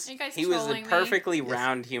dimensions. He was a perfectly me?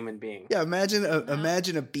 round human being. Yeah, imagine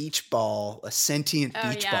a beach ball, a sentient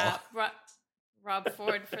beach ball. Rob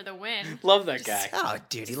Ford for the win. Love that guy. Oh,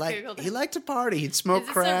 dude, he liked to party. He'd smoke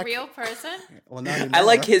crack. Is this a real person? Well, not anymore. I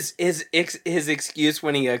like his excuse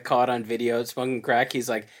when he got caught on video smoking crack. He's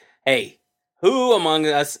like, "Hey, who among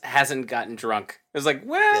us hasn't gotten drunk?" It was like,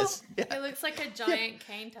 well, It looks like a giant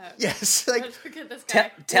cane toad. Yes, like look at this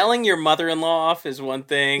guy. Telling your mother-in-law off is one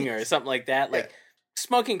thing, or something like that. Like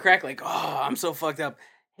smoking crack, like, oh, I'm so fucked up.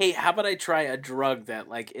 Hey, how about I try a drug that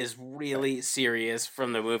like is really serious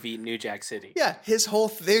from the movie New Jack City? Yeah, his whole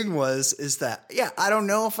thing is that I don't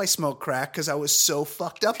know if I smoked crack because I was so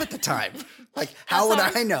fucked up at the time. Like, how would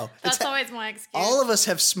I know? That's always my excuse. All of us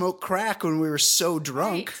have smoked crack when we were so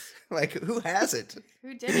drunk. Right. Like, who hasn't?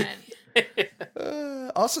 Who didn't?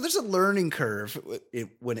 Also, there's a learning curve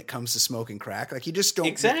when it comes to smoking crack. Like, you just don't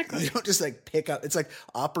exactly. You don't just like pick up. It's like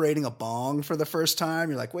operating a bong for the first time.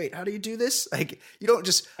 You're like, wait, how do you do this? Like, you don't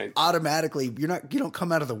just automatically. You don't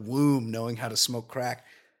come out of the womb knowing how to smoke crack.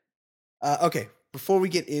 Okay, before we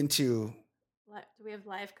get into. Do we have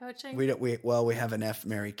life coaching? We have an F,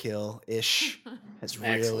 Marry, Kill ish.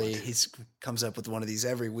 He's comes up with one of these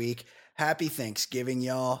every week. Happy Thanksgiving,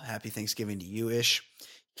 y'all. Happy Thanksgiving to you ish.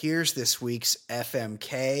 Here's this week's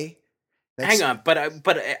FMK. Hang on, but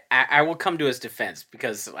I will come to his defense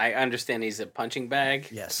because I understand he's a punching bag.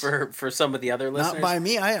 Yes. For some of the other listeners. Not by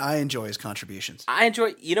me. I enjoy his contributions. I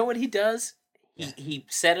enjoy. You know what he does? He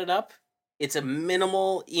set it up. It's a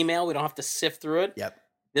minimal email. We don't have to sift through it. Yep.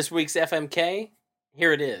 This week's FMK.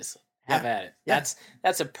 Here it is. Have at it. Yeah.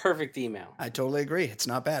 That's a perfect email. I totally agree. It's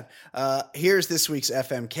not bad. Here's this week's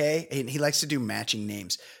FMK. And he likes to do matching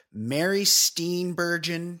names. Mary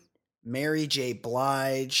Steenburgen, Mary J.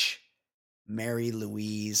 Blige, Mary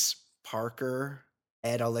Louise Parker.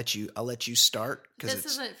 Ed, I'll let you start. This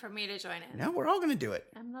isn't for me to join in. No, we're all going to do it.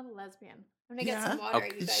 I'm not a lesbian. I'm going to get some water,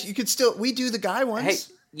 okay. You guys. You could still, we do the guy ones.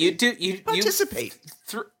 Hey, you participate.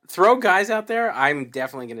 Throw guys out there. I'm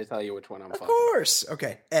definitely going to tell you which one I'm fucking. Of course.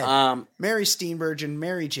 Okay. Ed, Mary Steenburgen,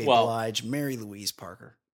 Mary J. Blige, Mary Louise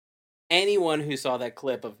Parker. Anyone who saw that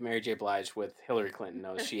clip of Mary J. Blige with Hillary Clinton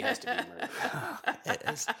knows she has to be murdered.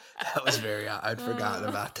 That was very odd. I'd forgotten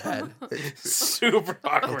about that. Super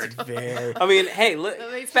awkward. Very. I mean, hey,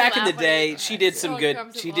 back in the day, she did some good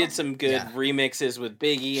remixes with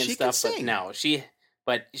Biggie and stuff.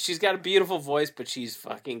 But she's got a beautiful voice, but she's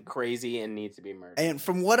fucking crazy and needs to be murdered. And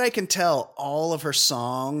from what I can tell, all of her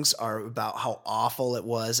songs are about how awful it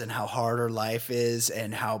was and how hard her life is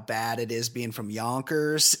and how bad it is being from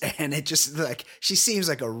Yonkers. And it just like, she seems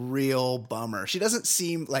like a real bummer. She doesn't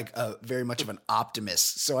seem like very much of an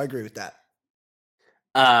optimist. So I agree with that.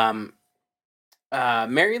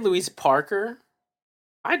 Mary Louise Parker,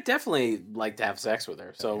 I'd definitely like to have sex with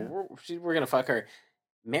her. So we're going to fuck her.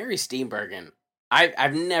 Mary Steenburgen.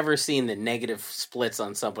 I've never seen the negative splits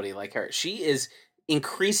on somebody like her. She is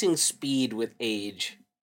increasing speed with age.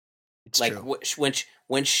 It's like true.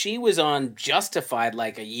 When she was on Justified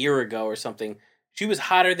like a year ago or something, she was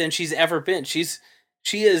hotter than she's ever been. She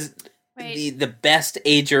is. the best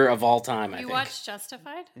ager of all time. I think. You watched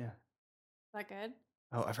Justified? Yeah. Is that good?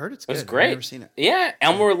 Oh, I've heard it's good. It was great. I've never seen it. Yeah,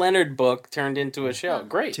 Elmore Leonard book turned into a show.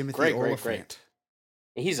 Great. Timothy great. Oliphant.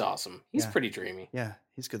 He's awesome. He's pretty dreamy. Yeah,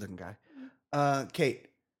 he's a good-looking guy. Kate.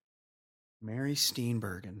 Mary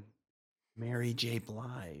Steenburgen. Mary J.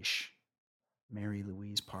 Blige. Mary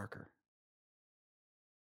Louise Parker.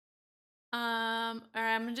 All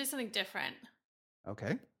right, I'm gonna do something different.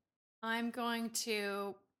 Okay. I'm going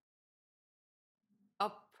to.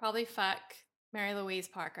 I'll probably fuck Mary Louise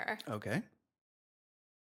Parker. Okay.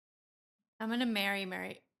 I'm gonna marry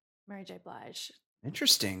Mary J. Blige.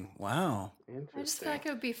 Interesting. Wow. I just feel like it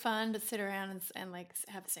would be fun to sit around and like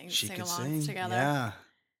have sing-alongs together. Yeah.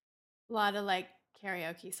 A lot of like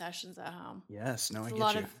karaoke sessions at home. Yes. No, I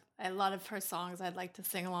get you. A lot of her songs I'd like to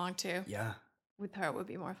sing along to. Yeah. With her, it would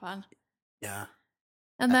be more fun. Yeah.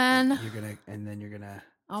 And then you're gonna.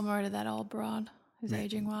 I'll murder that old broad who's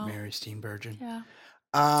aging well. Mary Steenburgen. Yeah.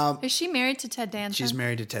 Is she married to Ted Danson? She's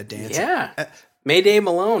married to Ted Danson. Yeah. Mayday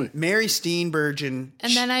Malone. Mary Steenburgen.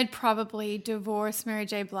 And then I'd probably divorce Mary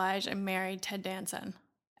J. Blige and marry Ted Danson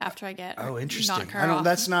after I get. Interesting. Knock her off.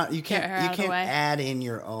 That's not. You can't the way. add in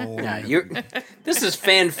your own. Yeah, this is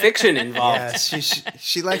fan fiction involved. Yes,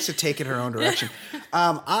 she likes to take it her own direction.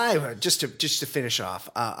 I just to finish off.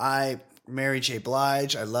 Mary J.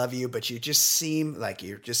 Blige, I love you, but you just seem like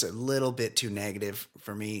you're just a little bit too negative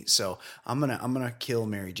for me. So I'm gonna kill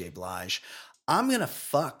Mary J. Blige. I'm gonna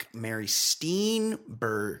fuck Mary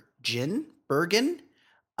Steenburgen.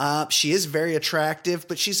 She is very attractive,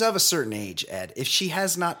 but she's of a certain age, Ed. If she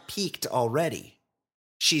has not peaked already,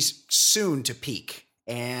 she's soon to peak.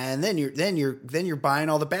 And then you're buying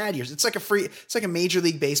all the bad years. It's like a Major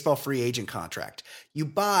League Baseball free agent contract. You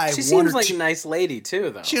buy. She seems like a nice lady too,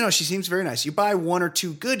 though. She seems very nice. You buy 1 or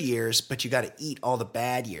 2 good years, but you got to eat all the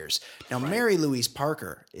bad years. Now, Mary Louise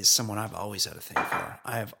Parker is someone I've always had a thing for.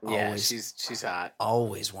 She's hot.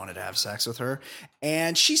 Always wanted to have sex with her,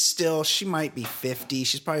 and she might be 50.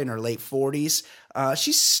 She's probably in her late 40s.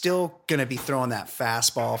 She's still going to be throwing that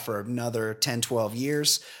fastball for another 10, 12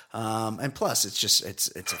 years. And plus it's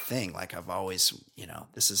a thing. Like I've always,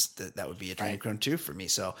 that would be a dream come true for me.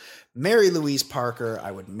 So Mary Louise Parker,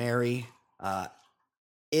 I would marry,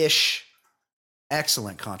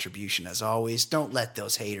 excellent contribution as always. Don't let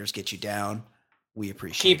those haters get you down. We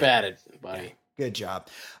appreciate it. Keep at it, buddy. Yeah. Good job.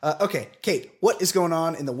 Okay. Kate, what is going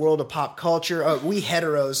on in the world of pop culture? We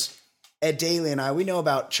heteros, Ed Daly and I, we know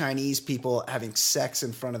about Chinese people having sex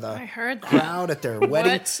in front of the crowd at their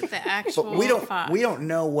wedding. What's the actual but we don't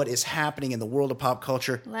know what is happening in the world of pop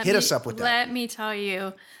culture. Hit us up with that. Let me tell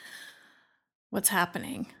you what's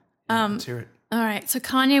happening. Let's hear it. All right. So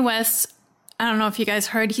Kanye West, I don't know if you guys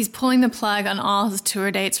heard, he's pulling the plug on all his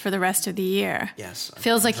tour dates for the rest of the year. Yes.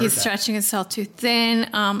 Feels like he's stretching himself too thin.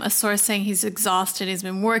 A source saying he's exhausted. He's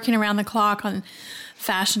been working around the clock on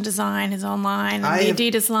fashion design, his own line, the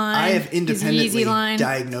Adidas line. I have independently line.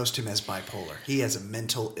 diagnosed him as bipolar. He has a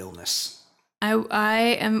mental illness. I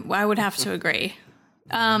would have to agree.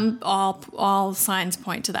 All signs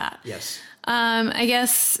point to that. Yes. I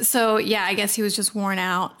guess so. Yeah, I guess he was just worn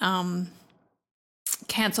out.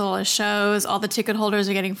 Cancel his shows. All the ticket holders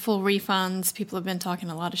are getting full refunds. People have been talking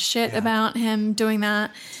a lot of shit about him doing that.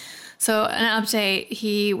 So an update,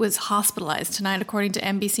 he was hospitalized tonight, according to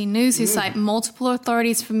NBC News, who cite multiple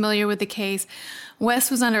authorities familiar with the case. West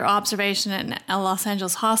was under observation at a Los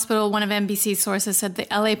Angeles hospital. One of NBC's sources said the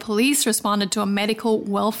LA police responded to a medical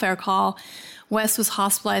welfare call. West was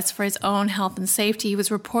hospitalized for his own health and safety. He was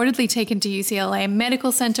reportedly taken to UCLA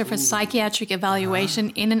Medical Center for psychiatric evaluation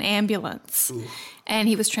in an ambulance. And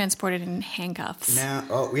he was transported in handcuffs.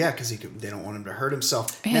 Because they don't want him to hurt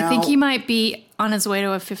himself. I think he might be on his way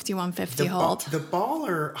to a 5150 hold. The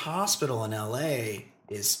Baller Hospital in LA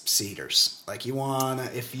is Cedars. Like you wanna,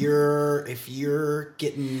 if you're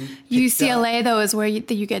getting UCLA though is where you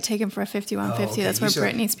get taken for a 5150. That's where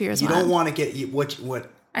Britney Spears went. You don't want to get what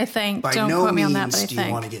I think. By don't no quote me on that, means but I do think.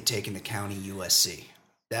 you want to get taken to County USC.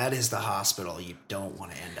 That is the hospital you don't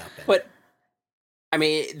want to end up in. But I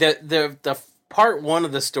mean, the part one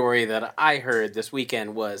of the story that I heard this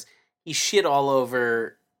weekend was he shit all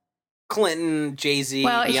over Clinton, Jay-Z,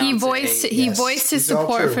 well, Beyonce. he voiced his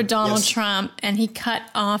support for Donald Trump, and he cut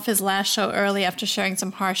off his last show early after sharing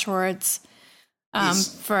some harsh words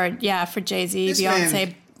for Jay-Z,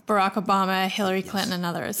 Beyonce, Barack Obama, Hillary Clinton, and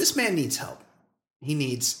others. This man needs help. He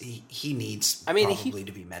needs probably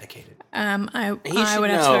to be medicated. I would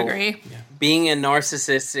have to agree. Yeah. Being a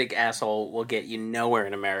narcissistic asshole will get you nowhere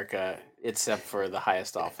in America except for the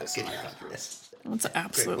highest office in the country. That's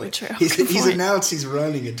absolutely true. He's announced he's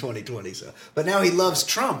running in 2020. So, but now he loves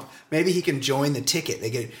Trump. Maybe he can join the ticket.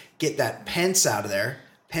 They get that Pence out of there.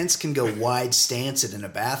 Pence can go wide stance it in a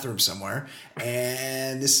bathroom somewhere,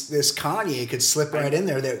 and this Kanye could slip right in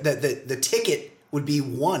there. The ticket would be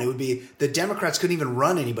won. It would be the Democrats couldn't even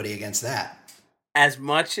run anybody against that. As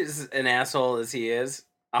much as an asshole as he is,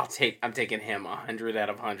 I'm taking him 100 out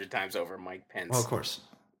of 100 times over Mike Pence. Well, of course.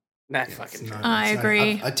 I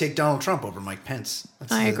agree. I'd take Donald Trump over Mike Pence.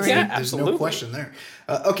 I agree. Yeah, there's absolutely. no question there.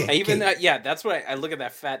 Okay. Even that's why I look at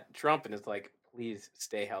that fat Trump and it's like, please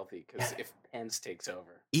stay healthy, because if Pence takes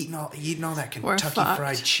over, eating all that Kentucky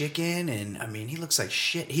Fried Chicken, and I mean, he looks like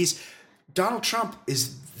shit. Donald Trump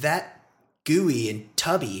is that gooey and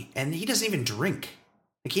tubby, and he doesn't even drink.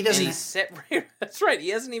 Like he doesn't. That's right. He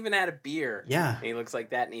hasn't even had a beer. Yeah, and he looks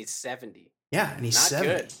like that, and he's 70. Yeah, and he's not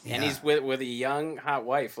 70. Good. Yeah. And he's with a young hot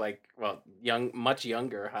wife, much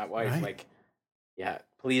younger hot wife. Right. Like, yeah,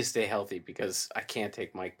 please stay healthy, because I can't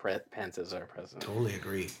take Mike Pence as our president. Totally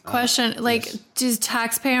agree. Question: does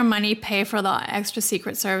taxpayer money pay for the extra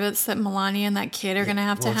Secret Service that Melania and that kid are going to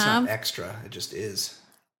have to have? It's not extra. It just is.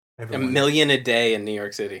 $1 million a day in New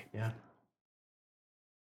York City. Yeah.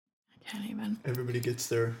 I can't even. Everybody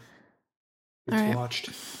gets watched.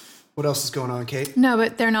 What else is going on, Kate? No,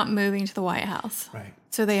 but they're not moving to the White House. Right.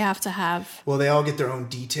 So they have to have... Well, they all get their own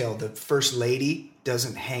detail. The first lady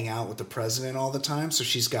doesn't hang out with the president all the time. So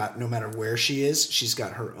she's got, no matter where she is, she's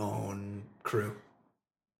got her own crew.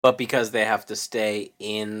 But because they have to stay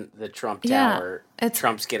in the Trump Tower,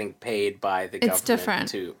 Trump's getting paid by the government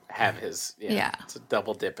to have his... Yeah. It's a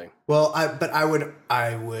double dipping. Well,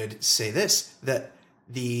 I would say this, that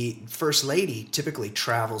the first lady typically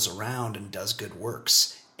travels around and does good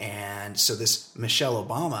works. And so this Michelle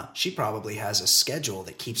Obama, she probably has a schedule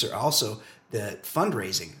that keeps her also the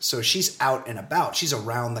fundraising. So she's out and about. She's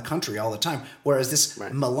around the country all the time. Whereas this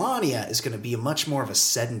Melania is going to be much more of a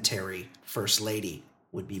sedentary first lady,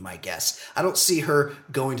 would be my guess. I don't see her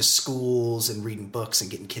going to schools and reading books and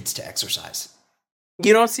getting kids to exercise.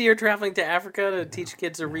 You don't see her traveling to Africa to teach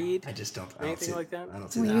kids to read? I just don't. Anything like that? I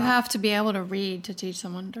don't see that. You have to be able to read to teach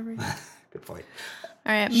someone to read. Good point.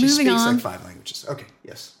 All right, she moving on. She speaks like 5 languages. Okay,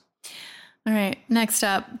 yes. All right, next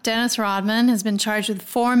up, Dennis Rodman has been charged with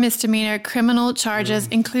 4 misdemeanor criminal charges,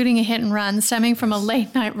 including a hit and run stemming from a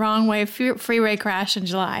late-night wrong-way freeway crash in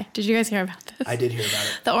July. Did you guys hear about this? I did hear about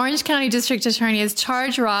it. The Orange County District Attorney has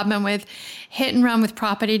charged Rodman with hit and run with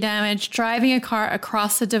property damage, driving a car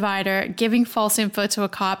across the divider, giving false info to a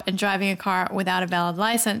cop, and driving a car without a valid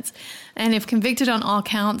license. And if convicted on all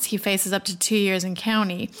counts, he faces up to 2 years in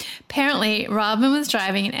county. Apparently, Rodman was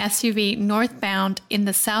driving an SUV northbound in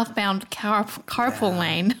the southbound carpool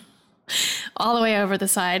lane, all the way over the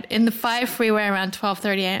side, in the 5 freeway around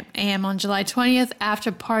 12:30 a.m. on July 20th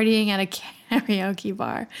after partying at a karaoke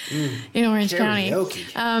bar in Orange County.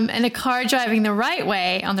 And a car driving the right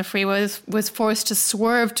way on the freeway was forced to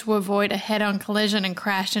swerve to avoid a head-on collision and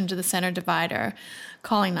crashed into the center divider,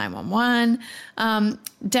 calling 911.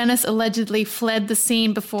 Dennis allegedly fled the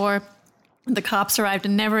scene before the cops arrived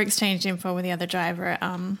and never exchanged info with the other driver.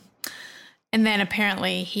 And then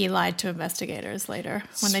apparently he lied to investigators later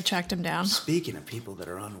when they tracked him down. Speaking of people that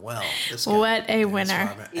are unwell, this guy, what a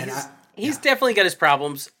winner. He's definitely got his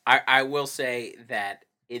problems. I will say that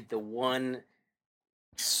the one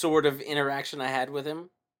sort of interaction I had with him,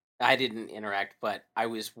 I didn't interact, but I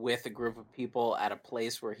was with a group of people at a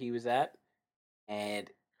place where he was at, and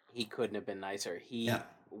he couldn't have been nicer. He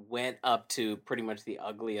went up to pretty much the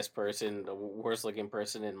ugliest person, the worst looking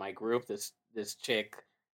person in my group, this chick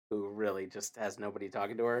who really just has nobody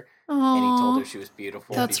talking to her. Aww, and he told her she was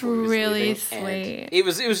beautiful. That's really sweet. And it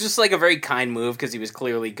was just like a very kind move, because he was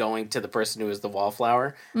clearly going to the person who was the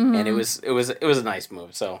wallflower, and it was a nice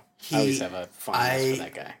move. So I always have a fondness for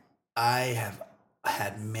that guy. I have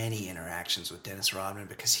had many interactions with Dennis Rodman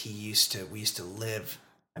because we used to live.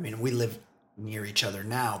 I mean, we live near each other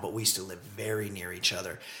now, but we used to live very near each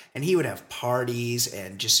other. And he would have parties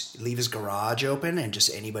and just leave his garage open, and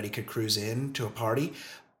just anybody could cruise in to a party.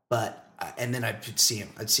 And then I'd see him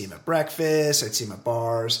at breakfast. I'd see him at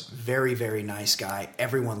bars. Very, very nice guy.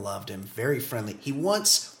 Everyone loved him. Very friendly. He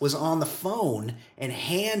once was on the phone and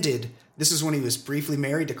this is when he was briefly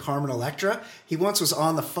married to Carmen Electra. He once was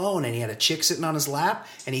on the phone and he had a chick sitting on his lap,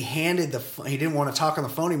 and he didn't want to talk on the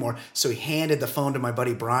phone anymore. So he handed the phone to my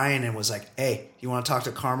buddy Brian and was like, "Hey, you want to talk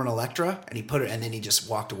to Carmen Electra?" And he put it, and then he just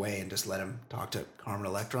walked away and just let him talk to Carmen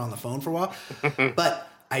Electra on the phone for a while. But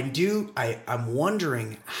I'm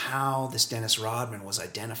wondering how this Dennis Rodman was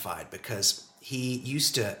identified, because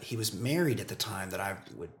he was married at the time that I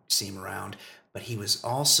would see him around, but he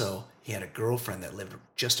had a girlfriend that lived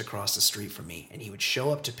just across the street from me, and he would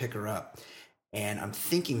show up to pick her up. And I'm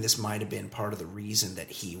thinking this might have been part of the reason that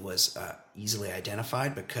he was easily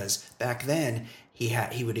identified, because back then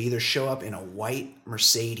he would either show up in a white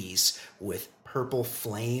Mercedes with purple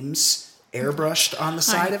flames airbrushed on the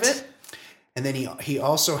side of it, and then he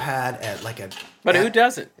also had But who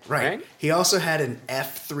doesn't? Right. He also had an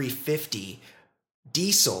F-350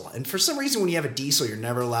 diesel, and for some reason when you have a diesel you're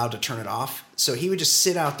never allowed to turn it off, so he would just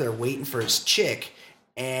sit out there waiting for his chick,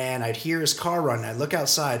 and I'd hear his car run, and I'd look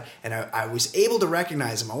outside, and I was able to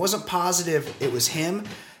recognize him. I wasn't positive it was him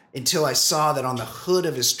until I saw that on the hood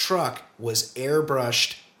of his truck was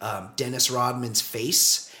airbrushed Dennis Rodman's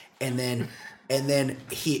face, and then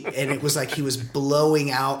it was like he was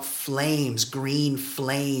blowing out flames, green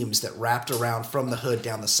flames that wrapped around from the hood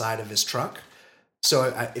down the side of his truck.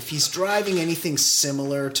 So if he's driving anything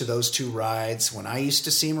similar to those two rides when I used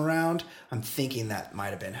to see him around, I'm thinking that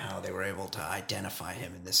might have been how they were able to identify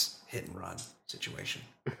him in this hit and run situation.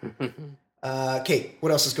 Kate,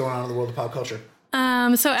 what else is going on in the world of pop culture?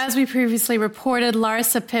 So as we previously reported,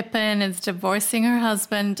 Larsa Pippen is divorcing her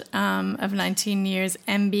husband of 19 years,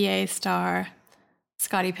 NBA star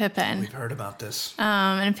Scottie Pippen. We've heard about this.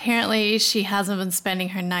 And apparently she hasn't been spending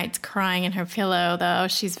her nights crying in her pillow, though.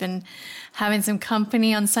 She's been having some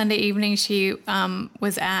company on Sunday evening. She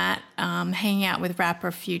was at hanging out with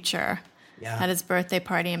rapper Future at his birthday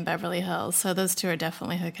party in Beverly Hills. So those two are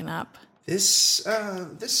definitely hooking up. This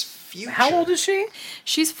Future. How old is she?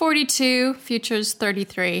 She's 42. Future's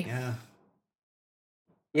 33. Yeah.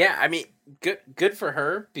 Yeah, I mean, good for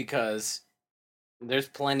her, because there's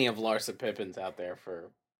plenty of Larsa Pippens out there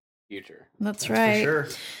for Future. That's right. For sure.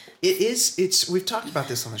 It's we've talked about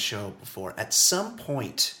this on the show before. At some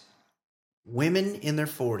point, women in their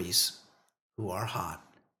 40s who are hot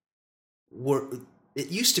it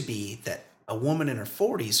used to be that a woman in her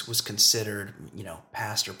 40s was considered,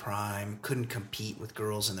 past her prime, couldn't compete with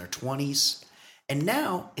girls in their 20s. And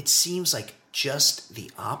now it seems like just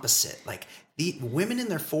the opposite. Like the women in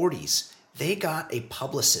their 40s, they got a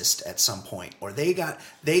publicist at some point, or they got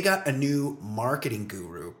a new marketing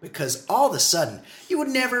guru, because all of a sudden you would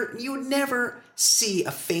never see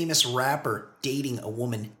a famous rapper dating a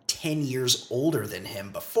woman 10 years older than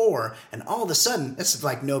him before, and all of a sudden it's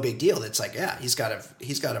like no big deal. It's like, yeah, he's got a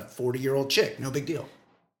 40-year-old chick, no big deal.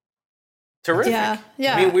 Terrific.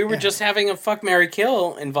 Yeah. I mean, we were just having a fuck, marry,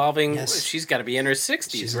 kill involving, she's got to be in her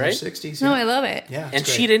 60s, She's right? in her 60s. No, I love it. Yeah, and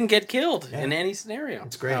she didn't get killed in any scenario.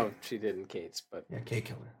 It's great. Oh, she didn't, Kate's, but yeah, Kate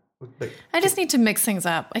killed her. But I just need to mix things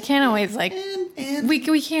up. I can't always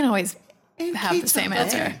we can't always have Kate's the same not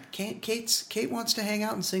answer. bad. Kate wants to hang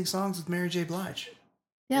out and sing songs with Mary J. Blige.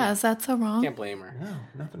 Yeah, is that so wrong? can't blame her. No,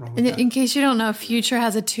 nothing wrong with that. In case you don't know, Future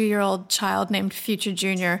has a 2-year-old child named Future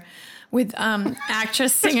Jr. with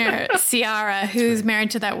actress singer Ciara, who's married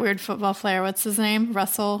to that weird football player. What's his name?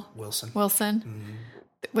 Russell Wilson.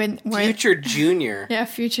 Mm-hmm. Future Junior. Yeah,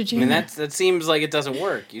 Future Jr. I mean, that seems like it doesn't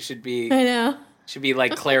work. You should be. I know. Should be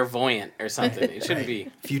like clairvoyant or something. It shouldn't be.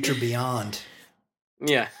 Future Beyond.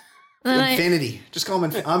 Yeah. Infinity. Just call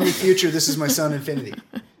him. I'm the future. This is my son, Infinity.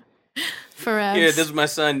 Forever. Yeah, this is my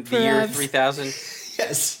son, the year 3000.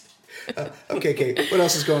 Yes. Okay, Kate. What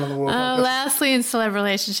else is going on in the world? Lastly, in celeb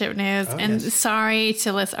relationship news, yes. sorry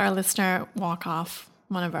to our listener Walk Off,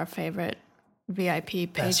 one of our favorite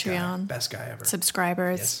VIP Patreon Best guy ever.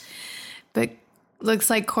 subscribers. Yes. But looks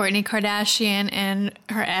like Kourtney Kardashian and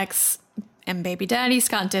her ex and baby daddy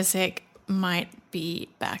Scott Disick might be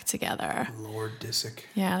back together. Lord Disick.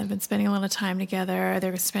 Yeah, they've been spending a lot of time together.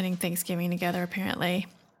 They're spending Thanksgiving together, apparently.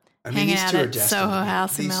 I mean, Hanging these out two are at destined Soho to be-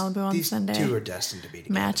 House in Malibu on Sunday. These two are destined to be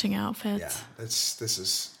together. Matching Yeah,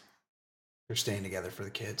 outfits. they're staying together for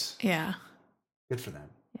the kids. Yeah. Good for them.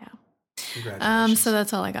 Yeah. Congratulations. So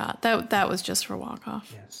that's all I got. That was just for Walk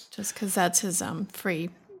Off. Yes. Just because that's his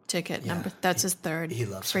free ticket Yeah, number. That's his third he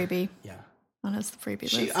loves her. freebie Yeah. on his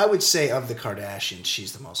freebie list. I would say of the Kardashians,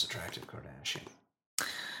 she's the most attractive Kardashian.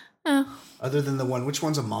 Oh, Other than the one, which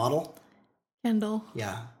one's a model? Kendall.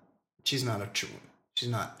 Yeah. She's not a true one.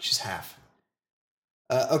 She's half.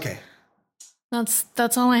 Okay.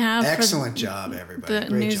 That's all I have. Excellent job, everybody. The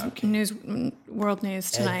Great job, Kate. world news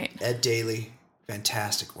tonight. Ed Daly,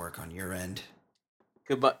 fantastic work on your end.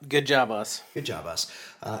 Good job, us. Good job, us.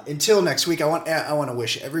 Until next week, I want to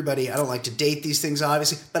wish everybody. I don't like to date these things,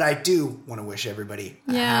 obviously, but I do want to wish everybody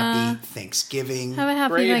a happy Thanksgiving. Have a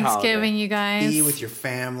happy Great Thanksgiving, holiday. you guys. Be with your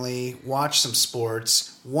family. Watch some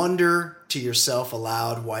sports. Wonder to yourself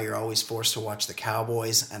aloud why you're always forced to watch the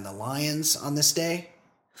Cowboys and the Lions on this day.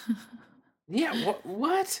 Yeah.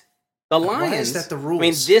 What? The Lions. Why is that the rules? I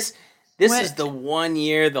mean, this is the one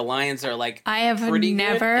year the Lions are like pretty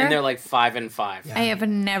good, and they're like 5-5. Yeah. I have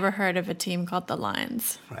never heard of a team called the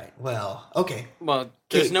Lions. Right. Well, okay. Well,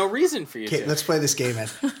 there's no reason for you Kate, to. let's play this game, man.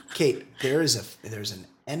 Kate, there's an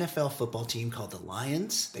NFL football team called the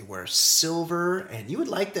Lions. They wear silver, and you would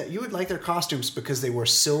like that. You would like their costumes because they wear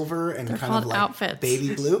silver and kind of like outfits.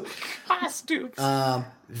 Baby blue costumes.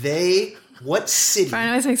 What city? Brian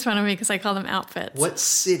always makes fun of me because I call them outfits. What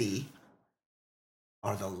city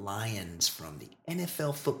are the Lions from? The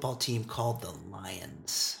NFL football team called the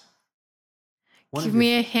Lions. Give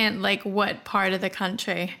me a hint, like what part of the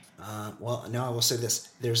country? Well, no, I will say this.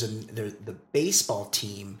 The baseball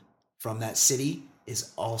team from that city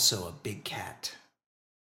is also a big cat.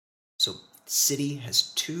 So city has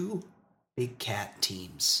 2 big cat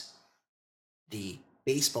teams. The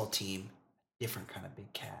baseball team, different kind of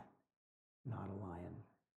big cat, not a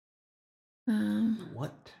lion.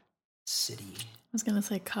 What city? I was gonna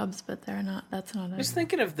say Cubs, but they're not. That's not. Just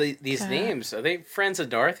thinking of these names. Are they friends of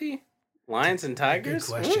Dorothy? Lions and Tigers?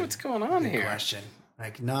 Good question. Ooh, what's going on here? Good question.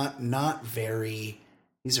 Like not very.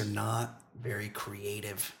 These are not very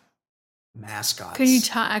creative mascots. Could you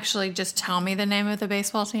actually just tell me the name of the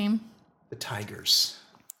baseball team? The Tigers.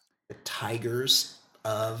 The Tigers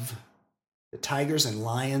and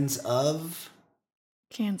Lions of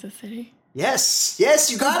Kansas City. Yes,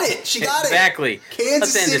 you got it. She got exactly. it.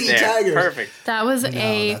 Kansas City Tigers. Perfect. That was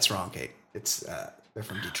that's wrong, Kate. It's they're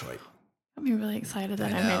from Detroit. Got me really excited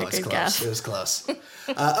that I made a good guess. It was close.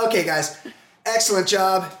 Okay, guys. Excellent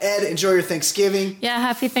job. Ed, enjoy your Thanksgiving. Yeah,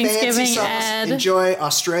 happy Thanksgiving, Ed. Enjoy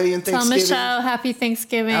Australian Thanksgiving. Tell Michelle happy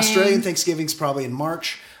Thanksgiving. Australian Thanksgiving's probably in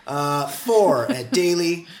March. For Ed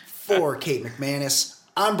Daly, for Kate McManus,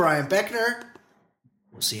 I'm Brian Beckner.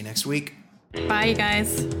 We'll see you next week. Bye, you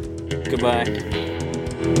guys. Goodbye.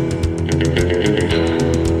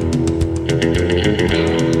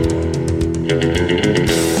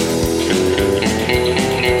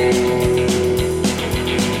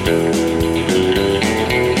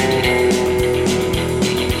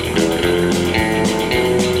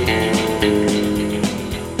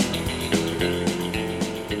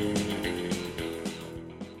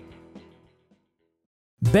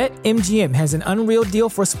 BetMGM has an unreal deal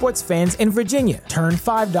for sports fans in Virginia. Turn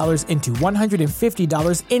 $5 into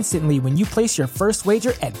 $150 instantly when you place your first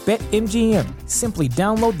wager at BetMGM. Simply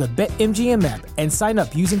download the BetMGM app and sign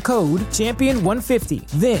up using code Champion150.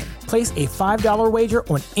 Then, place a $5 wager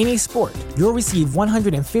on any sport. You'll receive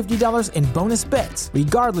 $150 in bonus bets,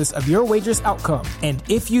 regardless of your wager's outcome. And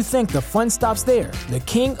if you think the fun stops there, the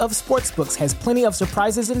king of sportsbooks has plenty of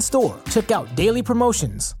surprises in store. Check out daily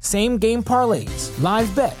promotions, same-game parlays,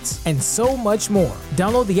 live bets, and so much more.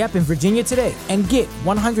 Download the app in Virginia today and get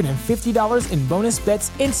 $150 in bonus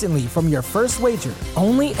bets instantly from your first wager.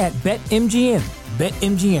 Only at BetMGM.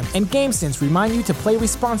 BetMGM and GameSense remind you to play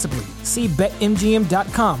responsibly. See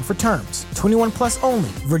BetMGM.com for terms. 21 plus only.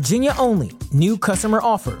 Virginia only. New customer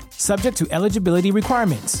offer. Subject to eligibility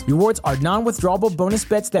requirements. Rewards are non-withdrawable bonus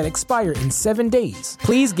bets that expire in 7 days.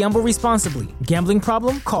 Please gamble responsibly. Gambling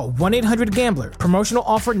problem? Call 1-800-GAMBLER. Promotional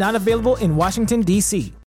offer not available in Washington, D.C.